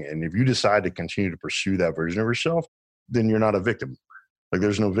everything, and if you decide to continue to pursue that version of yourself, then you're not a victim. Like,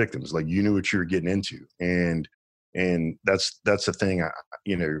 there's no victims. Like, you knew what you were getting into. And that's the thing,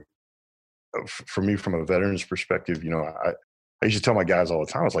 for me, from a veteran's perspective, I used to tell my guys all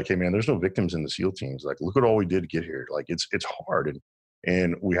the time, I was like, hey man, there's no victims in the SEAL teams. Like, look at all we did to get here. Like, it's hard.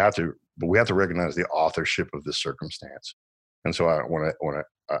 And we have to recognize the authorship of this circumstance. And so I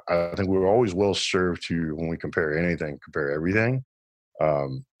think we're always well served to, when we compare anything, compare everything,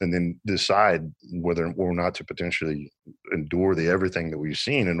 and then decide whether or not to potentially endure the everything that we've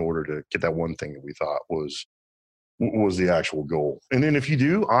seen in order to get that one thing that we thought was the actual goal. And then if you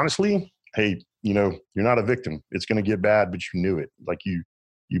do, honestly, hey, you're not a victim. It's going to get bad, but you knew it. Like, you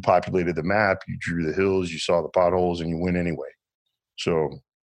populated the map, you drew the hills, you saw the potholes, and you went anyway. So,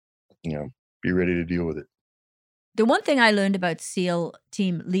 be ready to deal with it. The one thing I learned about SEAL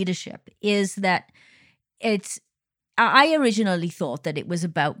team leadership is that I originally thought that it was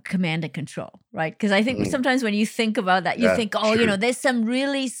about command and control, right? Because I think sometimes when you think about that, you think, there's some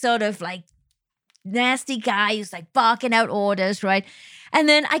really sort of like nasty guy who's like barking out orders, right? And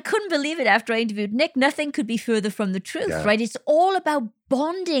then I couldn't believe it after I interviewed Nick. Nothing could be further from the truth, right? It's all about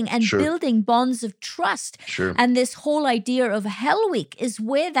bonding and building bonds of trust. And this whole idea of Hell Week is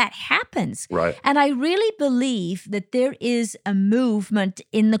where that happens. Right. And I really believe that there is a movement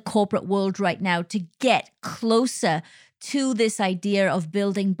in the corporate world right now to get closer to this idea of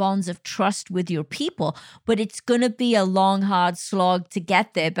building bonds of trust with your people. But it's going to be a long, hard slog to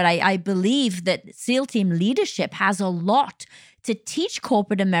get there. But I believe that SEAL team leadership has a lot to teach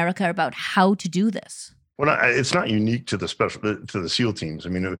corporate America about how to do this. Well, it's not unique to the SEAL teams. I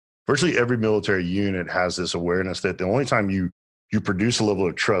mean, virtually every military unit has this awareness that the only time you produce a level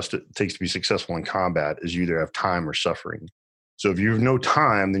of trust it takes to be successful in combat is you either have time or suffering. So if you have no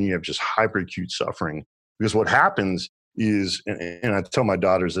time, then you have just hyperacute suffering. Because what happens is, and I tell my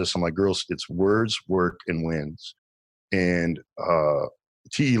daughters this, I'm like, girls, it's words, work, and wins. And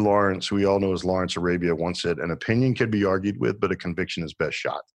T.E. Lawrence, who we all know as Lawrence Arabia, once said, an opinion can be argued with, but a conviction is best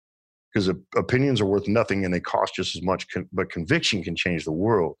shot. Because opinions are worth nothing and they cost just as much, but conviction can change the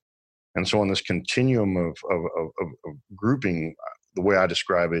world. And so on this continuum of grouping, the way I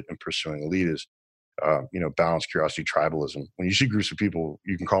describe it in pursuing a lead is, balance, curiosity, tribalism. When you see groups of people,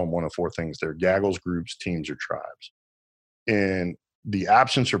 you can call them one of four things. They're gaggles, groups, teams, or tribes. And the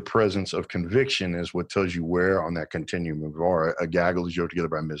absence or presence of conviction is what tells you where on that continuum you are. A gaggle is yoked together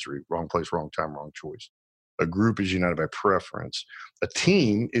by misery, wrong place, wrong time, wrong choice. A group is united by preference. A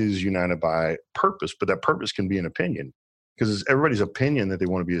team is united by purpose, but that purpose can be an opinion because it's everybody's opinion that they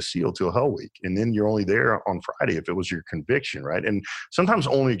want to be a SEAL till Hell Week. And then you're only there on Friday if it was your conviction, right? And sometimes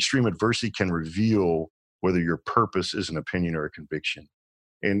only extreme adversity can reveal whether your purpose is an opinion or a conviction.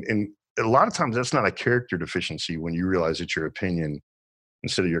 And a lot of times that's not a character deficiency when you realize that your opinion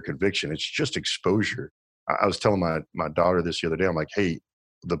instead of your conviction. It's just exposure. I was telling my daughter this the other day. I'm like, hey,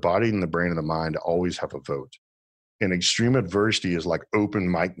 the body and the brain and the mind always have a vote. And extreme adversity is like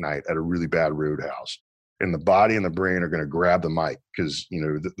open mic night at a really bad roadhouse. And the body and the brain are going to grab the mic because,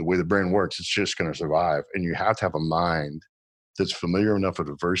 the way the brain works, it's just going to survive. And you have to have a mind that's familiar enough with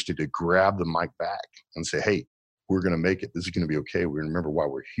adversity to grab the mic back and say, hey, we're going to make it. This is going to be okay. We remember why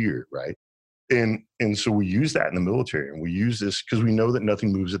we're here, right? And so we use that in the military, and we use this because we know that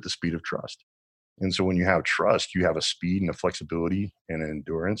nothing moves at the speed of trust. And so when you have trust, you have a speed and a flexibility and an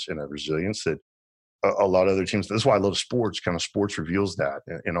endurance and a resilience that a lot of other teams. That's why I love sports. Kind of sports reveals that.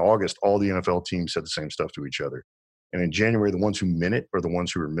 In August, all the NFL teams said the same stuff to each other. And in January, the ones who meant it are the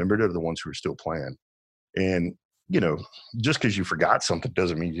ones who remembered it, are the ones who are still playing. And, just because you forgot something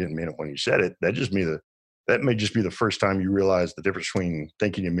doesn't mean you didn't mean it when you said it. That may just be the first time you realize the difference between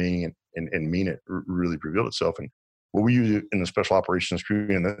thinking you mean and mean it really revealed itself. And what we use in the special operations crew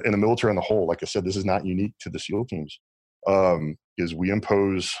in the military on the whole, like I said, this is not unique to the SEAL teams, is we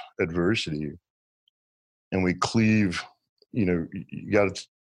impose adversity and we cleave. You got to.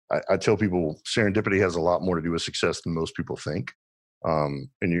 I tell people serendipity has a lot more to do with success than most people think. And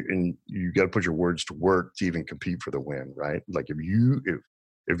you got to put your words to work to even compete for the win, right? Like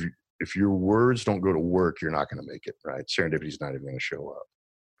if your words don't go to work, you're not going to make it, right? Serendipity is not even going to show up.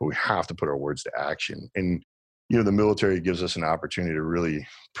 But we have to put our words to action. And the military gives us an opportunity to really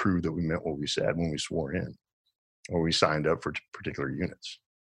prove that we meant what we said when we swore in, or we signed up for particular units.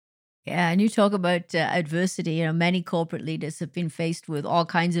 Yeah, and you talk about adversity. Many corporate leaders have been faced with all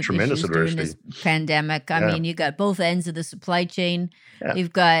kinds of Tremendous issues adversity. during this pandemic. I mean, you got both ends of the supply chain. Yeah.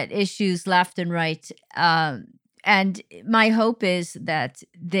 You've got issues left and right. And my hope is that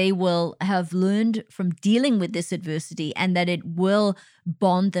they will have learned from dealing with this adversity and that it will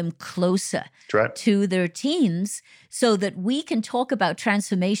bond them closer to their teams so that we can talk about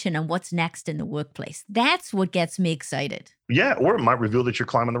transformation and what's next in the workplace. That's what gets me excited. Yeah, or it might reveal that you're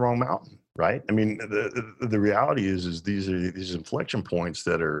climbing the wrong mountain, right? I mean, the reality is these are these inflection points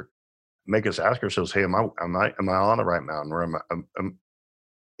that make us ask ourselves, hey, am I on the right mountain, or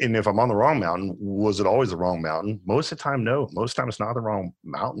and if I'm on the wrong mountain, was it always the wrong mountain? Most of the time, no. Most of the time, it's not the wrong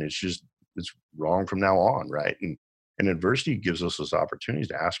mountain. It's wrong from now on, right? And adversity gives us those opportunities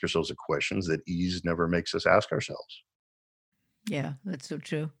to ask ourselves the questions that ease never makes us ask ourselves. Yeah, that's so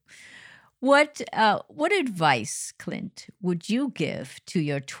true. What advice, Clint, would you give to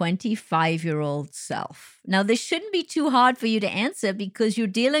your 25-year-old self? Now, this shouldn't be too hard for you to answer because you're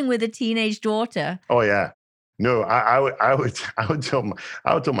dealing with a teenage daughter. Oh yeah. No, I would tell my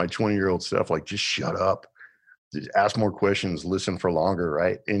 20-year-old self, like, just shut up, just ask more questions, listen for longer,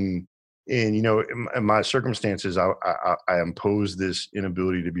 right? And in my circumstances, I imposed this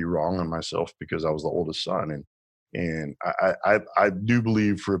inability to be wrong on myself because I was the oldest son, and I do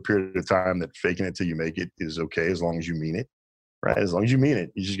believe for a period of time that faking it till you make it is okay as long as you mean it, right? As long as you mean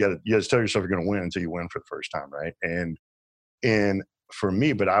it, you just got to tell yourself you're going to win until you win for the first time, right? And for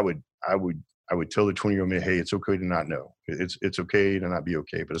me, but I would tell the 20-year-old me, hey, it's okay to not know. It's okay to not be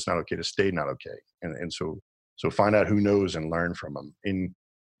okay, but it's not okay to stay not okay. And so find out who knows and learn from them. And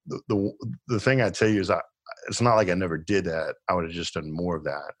the thing I tell you is it's not like I never did that. I would have just done more of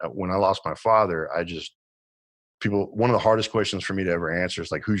that. When I lost my father, one of the hardest questions for me to ever answer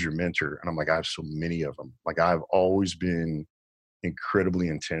is like, who's your mentor? And I'm like, I have so many of them. Like, I've always been incredibly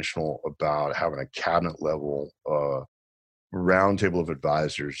intentional about having a cabinet level roundtable of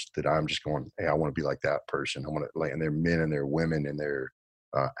advisors that I'm just going, hey, I want to be like that person. I want to and they're men and they're women and they're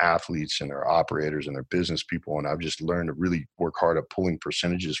athletes and they're operators and they're business people. And I've just learned to really work hard at pulling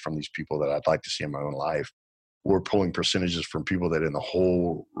percentages from these people that I'd like to see in my own life, or pulling percentages from people that in the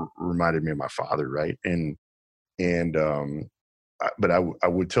whole reminded me of my father. Right. But I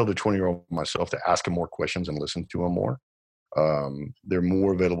would tell the 20-year-old myself to ask him more questions and listen to him more. They're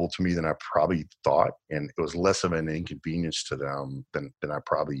more available to me than I probably thought, and it was less of an inconvenience to them than I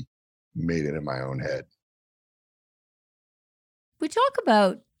probably made it in my own head. We talk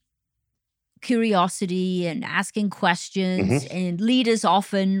about curiosity and asking questions, and leaders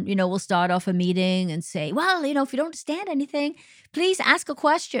often, will start off a meeting and say, well, if you don't understand anything, please ask a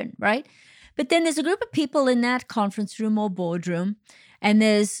question, right? But then there's a group of people in that conference room or boardroom, and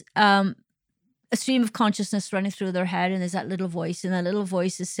there's a stream of consciousness running through their head, and there's that little voice, and that little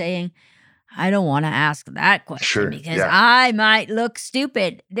voice is saying, I don't want to ask that question because I might look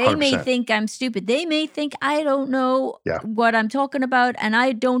stupid. They 100%. May think I'm stupid. They may think I don't know what I'm talking about, and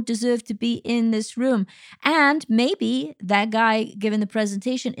I don't deserve to be in this room. And maybe that guy giving the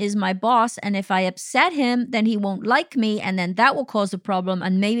presentation is my boss, and if I upset him, then he won't like me, and then that will cause a problem,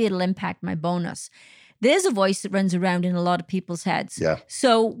 and maybe it'll impact my bonus. there's a voice that runs around in a lot of people's heads. Yeah.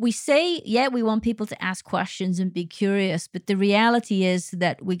 So we say, yeah, we want people to ask questions and be curious, but the reality is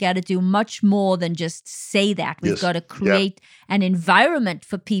that we got to do much more than just say that. We've Yes. got to create an environment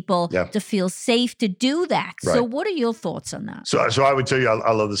for people to feel safe to do that. Right. So what are your thoughts on that? So I would tell you,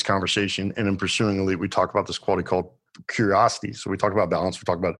 I love this conversation. And in Pursuing Elite, we talk about this quality called curiosity. So we talk about balance. We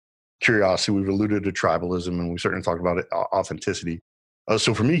talk about curiosity. We've alluded to tribalism, and we certainly talked about authenticity.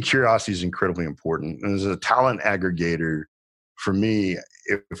 So for me, curiosity is incredibly important. And as a talent aggregator, for me,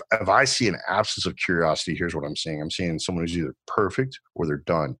 if I see an absence of curiosity, here's what I'm seeing. I'm seeing someone who's either perfect or they're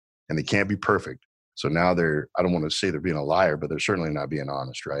done, and they can't be perfect. So now I don't want to say they're being a liar, but they're certainly not being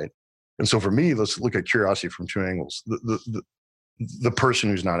honest, right? And so for me, let's look at curiosity from two angles. The person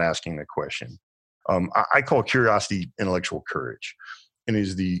who's not asking the question. I call curiosity intellectual courage, and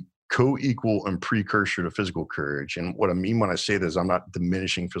is the co-equal and precursor to physical courage. And what I mean when I say this, I'm not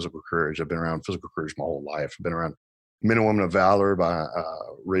diminishing physical courage. I've been around physical courage my whole life. I've been around men and women of valor,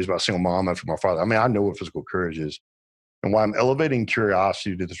 raised by a single mom after my father. I mean, I know what physical courage is. And why I'm elevating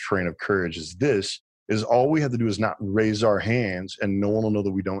curiosity to the train of courage is all we have to do is not raise our hands, and no one will know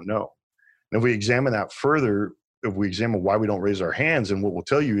that we don't know. And if we examine that further, if we examine why we don't raise our hands, and what we'll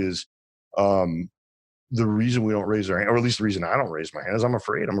tell you is, the reason we don't raise our hand, or at least the reason I don't raise my hand, is I'm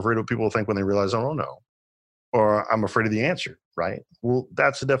afraid. I'm afraid of what people think when they realize I don't know. Or I'm afraid of the answer, right? Well,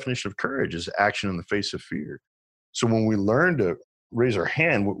 that's the definition of courage, is action in the face of fear. So when we learn to raise our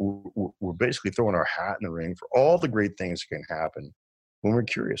hand, we're basically throwing our hat in the ring for all the great things that can happen. When we're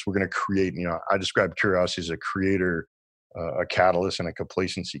curious, we're going to create, I describe curiosity as a creator, a catalyst, and a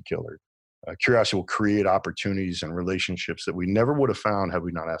complacency killer. Curiosity will create opportunities and relationships that we never would have found had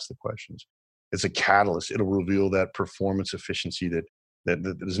we not asked the questions. It's a catalyst. It'll reveal that performance efficiency that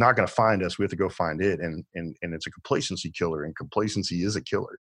is not going to find us. We have to go find it. And it's a complacency killer, and complacency is a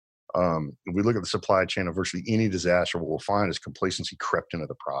killer. If we look at the supply chain of virtually any disaster, what we'll find is complacency crept into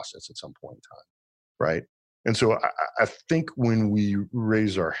the process at some point in time, right? And so I think when we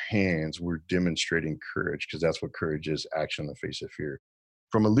raise our hands, we're demonstrating courage, because that's what courage is, action in the face of fear.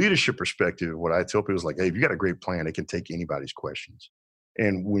 From a leadership perspective, what I tell people is like, hey, if you got a great plan, it can take anybody's questions.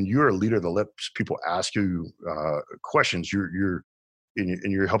 And when you're a leader that lets people ask you questions, you're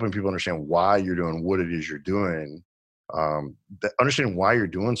helping people understand why you're doing what it is you're doing. That understanding why you're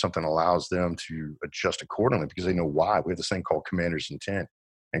doing something allows them to adjust accordingly, because they know why. We have this thing called commander's intent.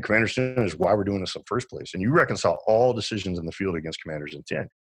 And commander's intent is why we're doing this in the first place. And you reconcile all decisions in the field against commander's intent.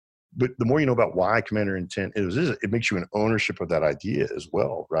 But the more you know about why commander intent is, it makes you an ownership of that idea as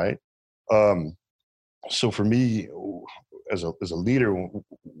well, right? So for me, as a leader,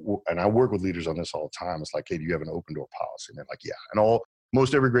 and I work with leaders on this all the time, it's like, hey, do you have an open door policy? And they're like, yeah. And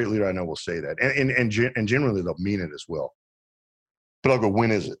most every great leader I know will say that. And generally they'll mean it as well. But I'll go,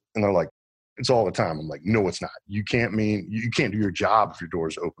 when is it? And they're like, it's all the time. I'm like, no, it's not. You can't do your job if your door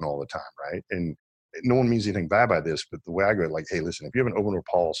is open all the time, right? And no one means anything bad by this, but the way I go, like, hey, listen, if you have an open door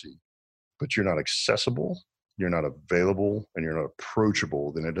policy, but you're not accessible, you're not available, and you're not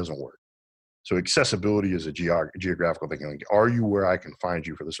approachable, then it doesn't work. So accessibility is a geographical thing. Like, are you where I can find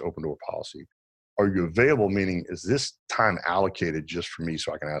you for this open door policy? Are you available? Meaning, is this time allocated just for me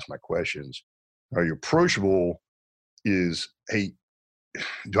so I can ask my questions? Are you approachable? Is, hey,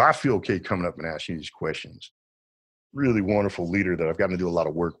 do I feel okay coming up and asking these questions? Really wonderful leader that I've gotten to do a lot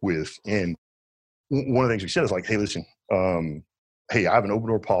of work with. And one of the things we said is like, hey, listen, hey, I have an open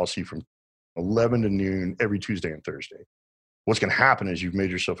door policy from 11 to noon every Tuesday and Thursday. What's going to happen is you've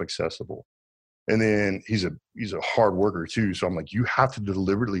made yourself accessible. And then he's a hard worker too. So I'm like, you have to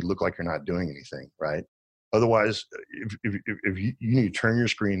deliberately look like you're not doing anything, right? Otherwise, if you need to turn your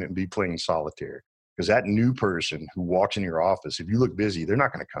screen and be playing solitaire, because that new person who walks in your office, if you look busy, they're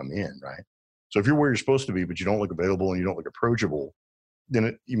not going to come in, right? So if you're where you're supposed to be, but you don't look available and you don't look approachable,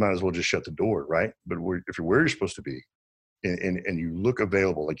 then you might as well just shut the door, right? But if you're where you're supposed to be and you look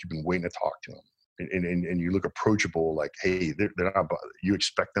available, like you've been waiting to talk to them, and you look approachable, like, hey, they're not, you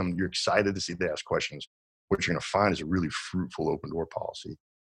expect them, you're excited to see they ask questions, what you're going to find is a really fruitful open door policy.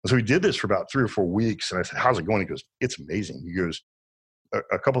 And so we did this for about 3 or 4 weeks. And I said, how's it going? He goes, it's amazing. He goes,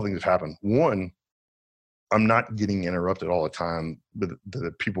 a couple of things have happened. One, I'm not getting interrupted all the time, but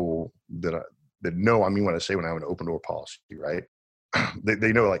the people that know, I mean, when I say when I have an open door policy, right?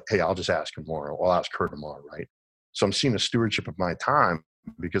 They know, like, hey, I'll just ask him tomorrow. I'll ask her tomorrow, right? So I'm seeing a stewardship of my time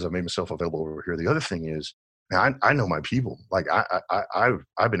because I've made myself available over here. The other thing is, I know my people. Like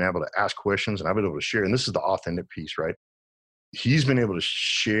I've been able to ask questions and I've been able to share. And this is the authentic piece, right? He's been able to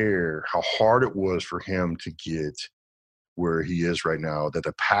share how hard it was for him to get where he is right now, that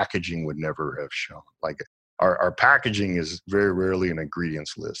the packaging would never have shown. Like our packaging is very rarely an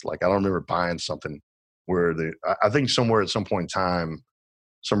ingredients list. Like I don't remember buying something where I think somewhere at some point in time,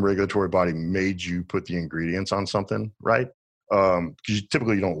 some regulatory body made you put the ingredients on something, right? Because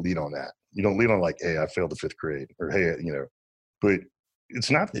typically you don't lead on that. You don't lead on like, hey, I failed the 5th grade, or hey, but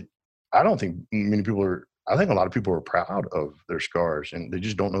it's not that. I don't think many people are. I think a lot of people are proud of their scars, and they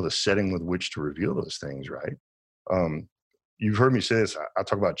just don't know the setting with which to reveal those things, right? You've heard me say this. I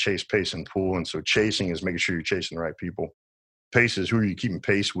talk about chase, pace, and pull. And so chasing is making sure you're chasing the right people. Pace is who are you keeping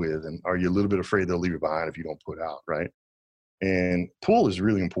pace with, and are you a little bit afraid they'll leave you behind if you don't put out, right? And pull is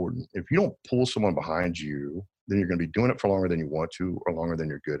really important. If you don't pull someone behind you, then you're going to be doing it for longer than you want to, or longer than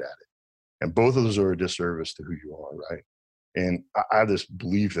you're good at it. And both of those are a disservice to who you are, right? And I have this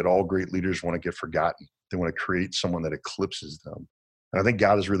belief that all great leaders want to get forgotten. They want to create someone that eclipses them. And I think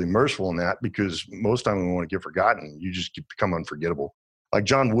God is really merciful in that, because most time when we want to get forgotten, you just become unforgettable. Like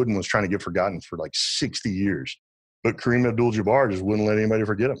John Wooden was trying to get forgotten for like 60 years, but Kareem Abdul-Jabbar just wouldn't let anybody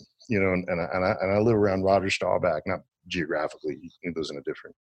forget him. And I live around Roger Staubach, not geographically, he lives in a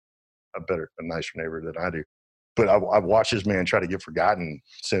nicer neighborhood than I do. But I've watched this man try to get forgotten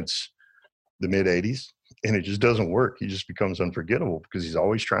since the mid 80s, and it just doesn't work. He just becomes unforgettable because he's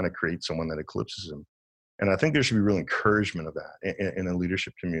always trying to create someone that eclipses him. And I think there should be real encouragement of that in a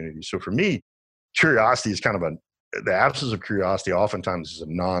leadership community. So for me, curiosity is kind of the absence of curiosity oftentimes is a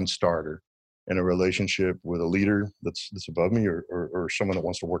non-starter in a relationship with a leader that's above me or someone that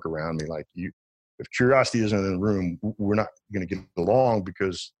wants to work around me. Like if curiosity isn't in the room, we're not going to get along,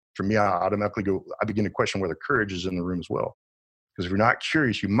 because for me, I begin to question whether courage is in the room as well. Because if you're not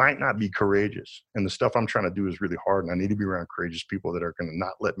curious, you might not be courageous. And the stuff I'm trying to do is really hard, and I need to be around courageous people that are going to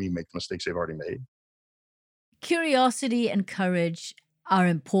not let me make the mistakes they've already made. Curiosity and courage are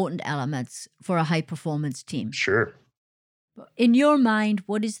important elements for a high-performance team. Sure. In your mind,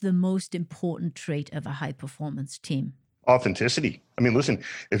 what is the most important trait of a high-performance team? Authenticity. I mean, listen,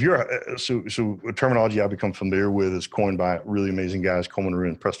 if you're so a terminology I've become familiar with is coined by really amazing guys, Coleman Rue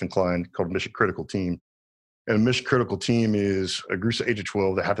and Preston Klein, called Mission Critical Team. And a mission critical team is a group of 8 to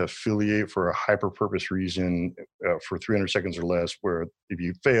 12 that have to affiliate for a hyper-purpose reason for 300 seconds or less, where if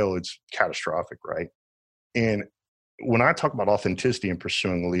you fail, it's catastrophic, right? And when I talk about authenticity and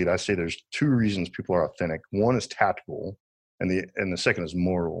pursuing a lead, I say there's 2 reasons people are authentic. One is tactical, and the second is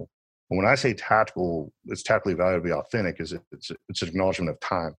moral. And when I say tactical, it's tactically valuable to be authentic, is it's an acknowledgement of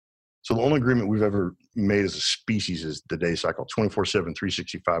time. So the only agreement we've ever made as a species is the day cycle, 24/7,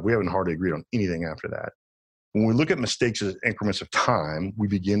 365. We haven't hardly agreed on anything after that. When we look at mistakes as increments of time, we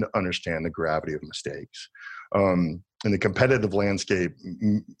begin to understand the gravity of mistakes. In the competitive landscape,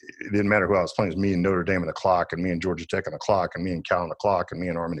 it didn't matter who I was playing. It was me and Notre Dame on the clock, and me and Georgia Tech on the clock, and me and Cal on the clock, and me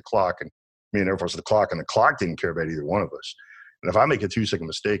and Army on the clock, and me and Air Force on the clock, and the clock didn't care about either one of us. And if I make a 2-second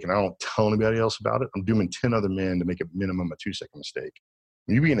mistake and I don't tell anybody else about it, I'm dooming 10 other men to make a minimum a 2-second mistake.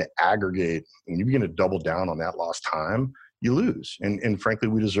 When you begin to aggregate, when you begin to double down on that lost time, you lose. And frankly,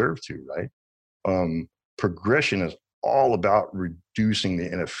 we deserve to, right? Progression is all about reducing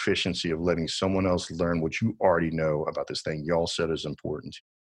the inefficiency of letting someone else learn what you already know about this thing y'all said is important.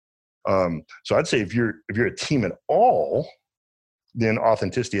 So I'd say if you're a team at all, then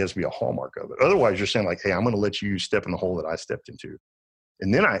authenticity has to be a hallmark of it. Otherwise, you're saying like, hey, I'm going to let you step in the hole that I stepped into.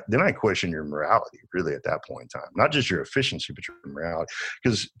 And then I question your morality really at that point in time, not just your efficiency, but your morality.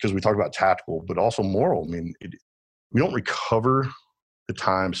 Because we talked about tactical, but also moral. I mean, we don't recover the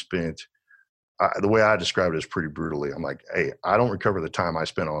time spent. The way I describe it is pretty brutally. I'm like, hey, I don't recover the time I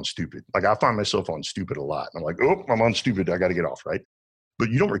spent on stupid. Like I find myself on stupid a lot. And I'm like, oh, I'm on stupid. I got to get off, right? But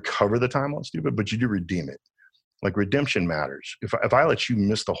you don't recover the time on stupid, but you do redeem it. Like redemption matters. If I let you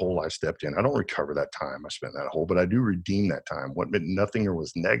miss the hole I stepped in, I don't recover that time I spent in that hole, but I do redeem that time. What meant nothing or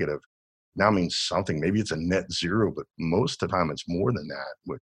was negative now means something. Maybe it's a net zero, but most of the time it's more than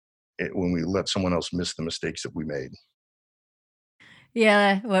that when we let someone else miss the mistakes that we made.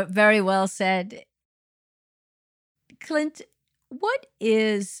 Yeah, well, very well said. Clint, what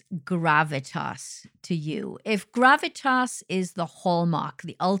is gravitas to you? If gravitas is the hallmark,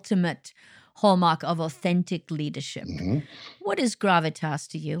 the ultimate hallmark of authentic leadership, what is gravitas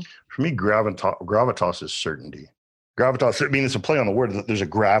to you? For me, gravitas is certainty. Gravitas, I mean, it's a play on the word. There's a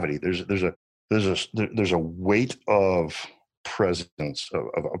gravity. There's a weight of presence,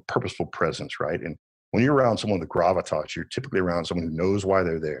 of a purposeful presence, right? And when you're around someone with gravitas, you're typically around someone who knows why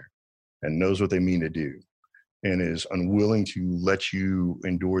they're there and knows what they mean to do and is unwilling to let you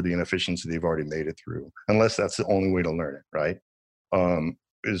endure the inefficiency they've already made it through, unless that's the only way to learn it, right?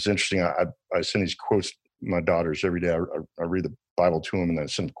 It's interesting. I send these quotes to my daughters every day. I read the Bible to them and I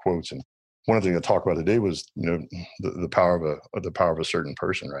send quotes. And one of the things I talked about today was, the power of a certain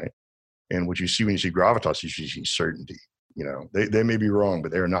person, right? And what you see when you see gravitas, you see certainty. They may be wrong,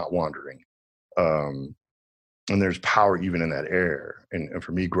 but they're not wandering. And there's power even in that air. And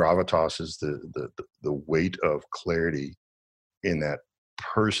for me, gravitas is the weight of clarity in that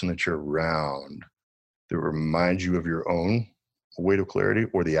person that you're around that reminds you of your own weight of clarity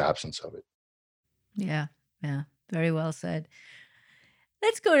or the absence of it. Yeah, yeah, very well said.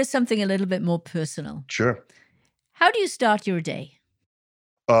 Let's go to something a little bit more personal. Sure. How do you start your day?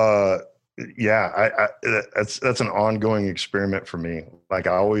 Yeah, that's an ongoing experiment for me. Like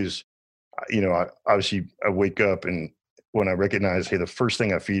I always, obviously I wake up, and when I recognize, hey, the first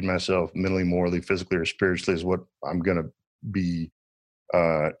thing I feed myself mentally, morally, physically, or spiritually is what I'm going to be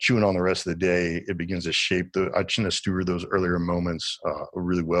chewing on the rest of the day. It begins to shape I tend to steward those earlier moments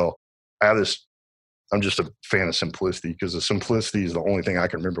really well. I'm just a fan of simplicity, because the simplicity is the only thing I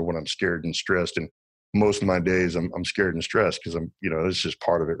can remember when I'm scared and stressed. And most of my days I'm scared and stressed because it's just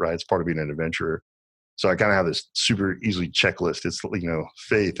part of it, right? It's part of being an adventurer. So I kind of have this super easily checklist. It's,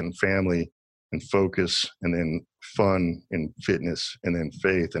 faith and family and focus, and then fun and fitness, and then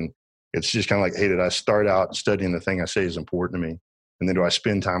faith. And it's just kind of like, hey, did I start out studying the thing I say is important to me? And then do I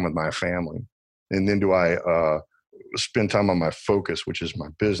spend time with my family? And then do I spend time on my focus, which is my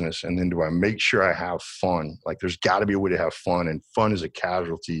business? And then do I make sure I have fun? Like there's got to be a way to have fun, and fun is a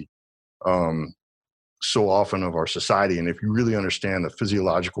casualty so often of our society. And if you really understand the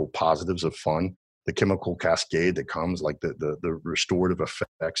physiological positives of fun, the chemical cascade that comes, like the restorative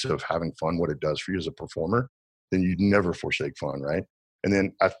effects of having fun, what it does for you as a performer, then you'd never forsake fun, right? And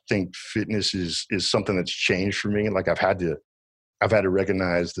then I think fitness is something that's changed for me. Like I've had to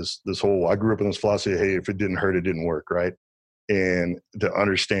recognize this whole, I grew up in this philosophy, hey, if it didn't hurt, it didn't work, right? And to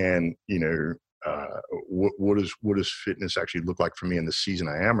understand, what does fitness actually look like for me in the season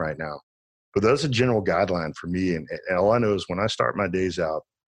I am right now? But that's a general guideline for me. And all I know is when I start my days out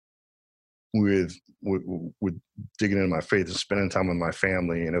with digging into my faith and spending time with my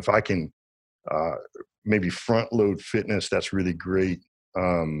family, and if I can maybe front load fitness, that's really great.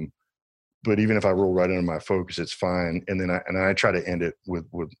 But even if I roll right into my focus, it's fine. And then I try to end it with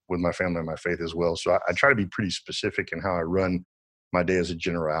my family and my faith as well. So I try to be pretty specific in how I run my day as a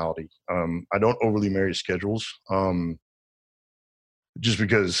generality. I don't overly marry schedules, just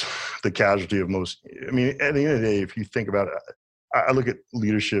because the casualty of most, I mean, at the end of the day, if you think about it, I look at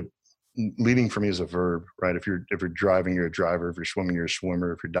leadership. Leading for me is a verb, right? If you're driving, you're a driver. If you're swimming, you're a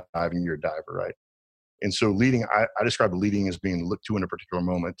swimmer. If you're diving, you're a diver, right? And so leading, I describe leading as being looked to in a particular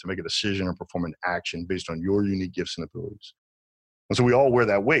moment to make a decision or perform an action based on your unique gifts and abilities. And so we all wear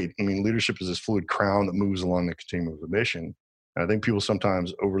that weight. I mean, leadership is this fluid crown that moves along the continuum of the mission. And I think people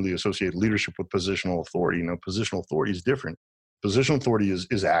sometimes overly associate leadership with positional authority. Positional authority is different. Positional authority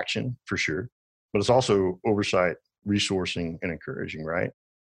is action for sure, but it's also oversight, resourcing, and encouraging, right?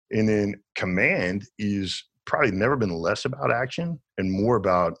 And then command is probably never been less about action and more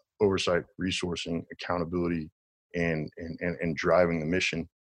about oversight, resourcing, accountability, and driving the mission.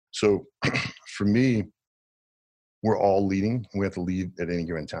 So for me, we're all leading. We have to lead at any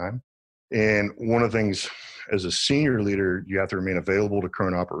given time. And one of the things as a senior leader, you have to remain available to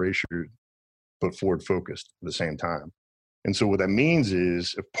current operations, but forward focused at the same time. And so what that means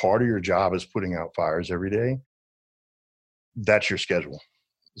is if part of your job is putting out fires every day, that's your schedule.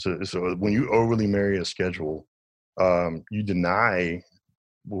 So when you overly marry a schedule, you deny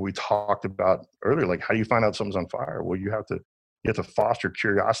what we talked about earlier. Like, how do you find out something's on fire? Well, you have to foster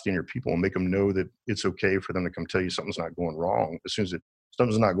curiosity in your people and make them know that it's okay for them to come tell you something's not going wrong as soon as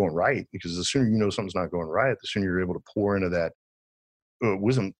something's not going right. Because the sooner you know something's not going right, the sooner you're able to pour into that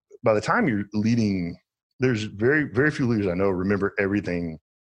wisdom. By the time you're leading, there's very, very few leaders I know remember everything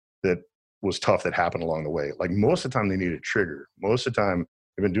that was tough that happened along the way. Like most of the time they need a trigger. Most of the time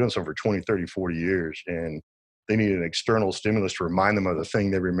they've been doing something for 20, 30, 40 years, and they need an external stimulus to remind them of the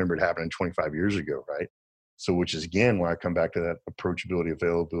thing they remembered happening 25 years ago, right? So which is, again, where I come back to that approachability,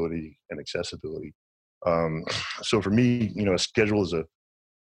 availability, and accessibility. So for me, a schedule is a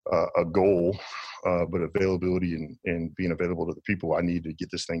goal, but availability and being available to the people I need to get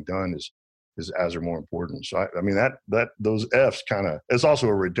this thing done is as or more important. So I mean that those F's kind of, it's also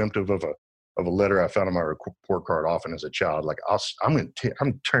a redemptive of a letter I found on my report card often as a child. Like I'm going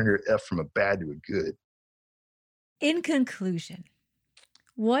to turn your F from a bad to a good. In conclusion,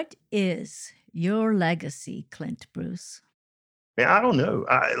 what is your legacy, Clint Bruce? Man, I don't know.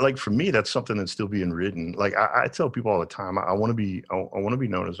 For me, that's something that's still being written. Like I tell people all the time, I want to be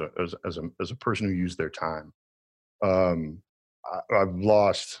known as a person who used their time. I've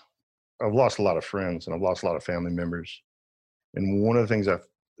lost a lot of friends and I've lost a lot of family members. And one of the things I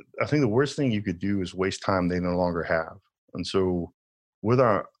think the worst thing you could do is waste time they no longer have. And so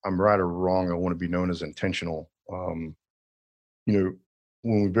whether I'm right or wrong, I want to be known as intentional.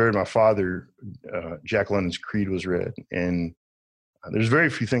 when we buried my father, Jack London's creed was read. And there's very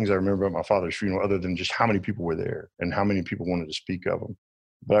few things I remember about my father's funeral other than just how many people were there and how many people wanted to speak of him.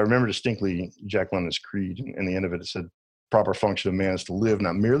 But I remember distinctly Jack London's creed. And the end of it said, proper function of man is to live,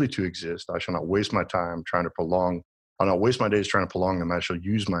 not merely to exist. I shall not waste my time trying to prolong. I'll not waste my days trying to prolong them. I shall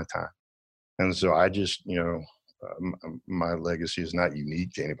use my time. And so I just, my legacy is not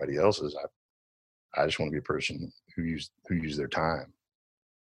unique to anybody else's. I just want to be a person who used their time.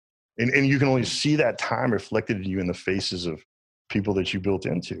 And you can only see that time reflected in you in the faces of people that you built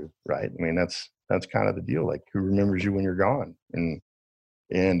into, right? I mean, that's kind of the deal. Like, who remembers you when you're gone? And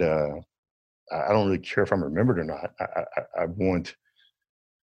I don't really care if I'm remembered or not. I want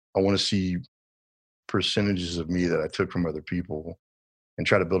to see percentages of me that I took from other people and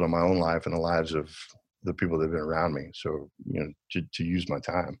try to build on my own life and the lives of the people that have been around me. So, to use my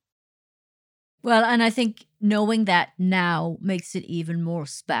time. Well, and I think knowing that now makes it even more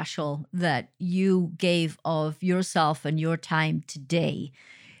special that you gave of yourself and your time today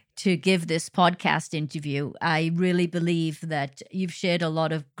to give this podcast interview. I really believe that you've shared a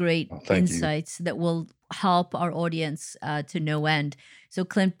lot of great insights that will help our audience to no end. So,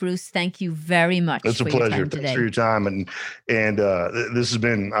 Clint Bruce, thank you very much. It's a pleasure. Thanks for your time. And this has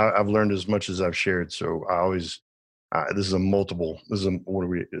been, I've learned as much as I've shared. So I always, this is a multiple.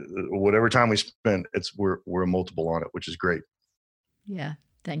 Whatever time we spend, we're a multiple on it, which is great. Yeah.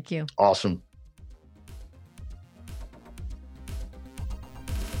 Thank you. Awesome.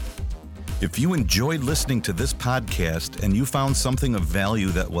 If you enjoyed listening to this podcast and you found something of value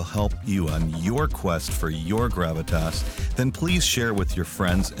that will help you on your quest for your gravitas, then please share with your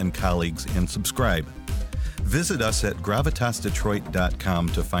friends and colleagues and subscribe. Visit us at gravitasdetroit.com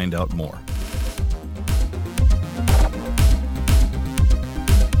to find out more.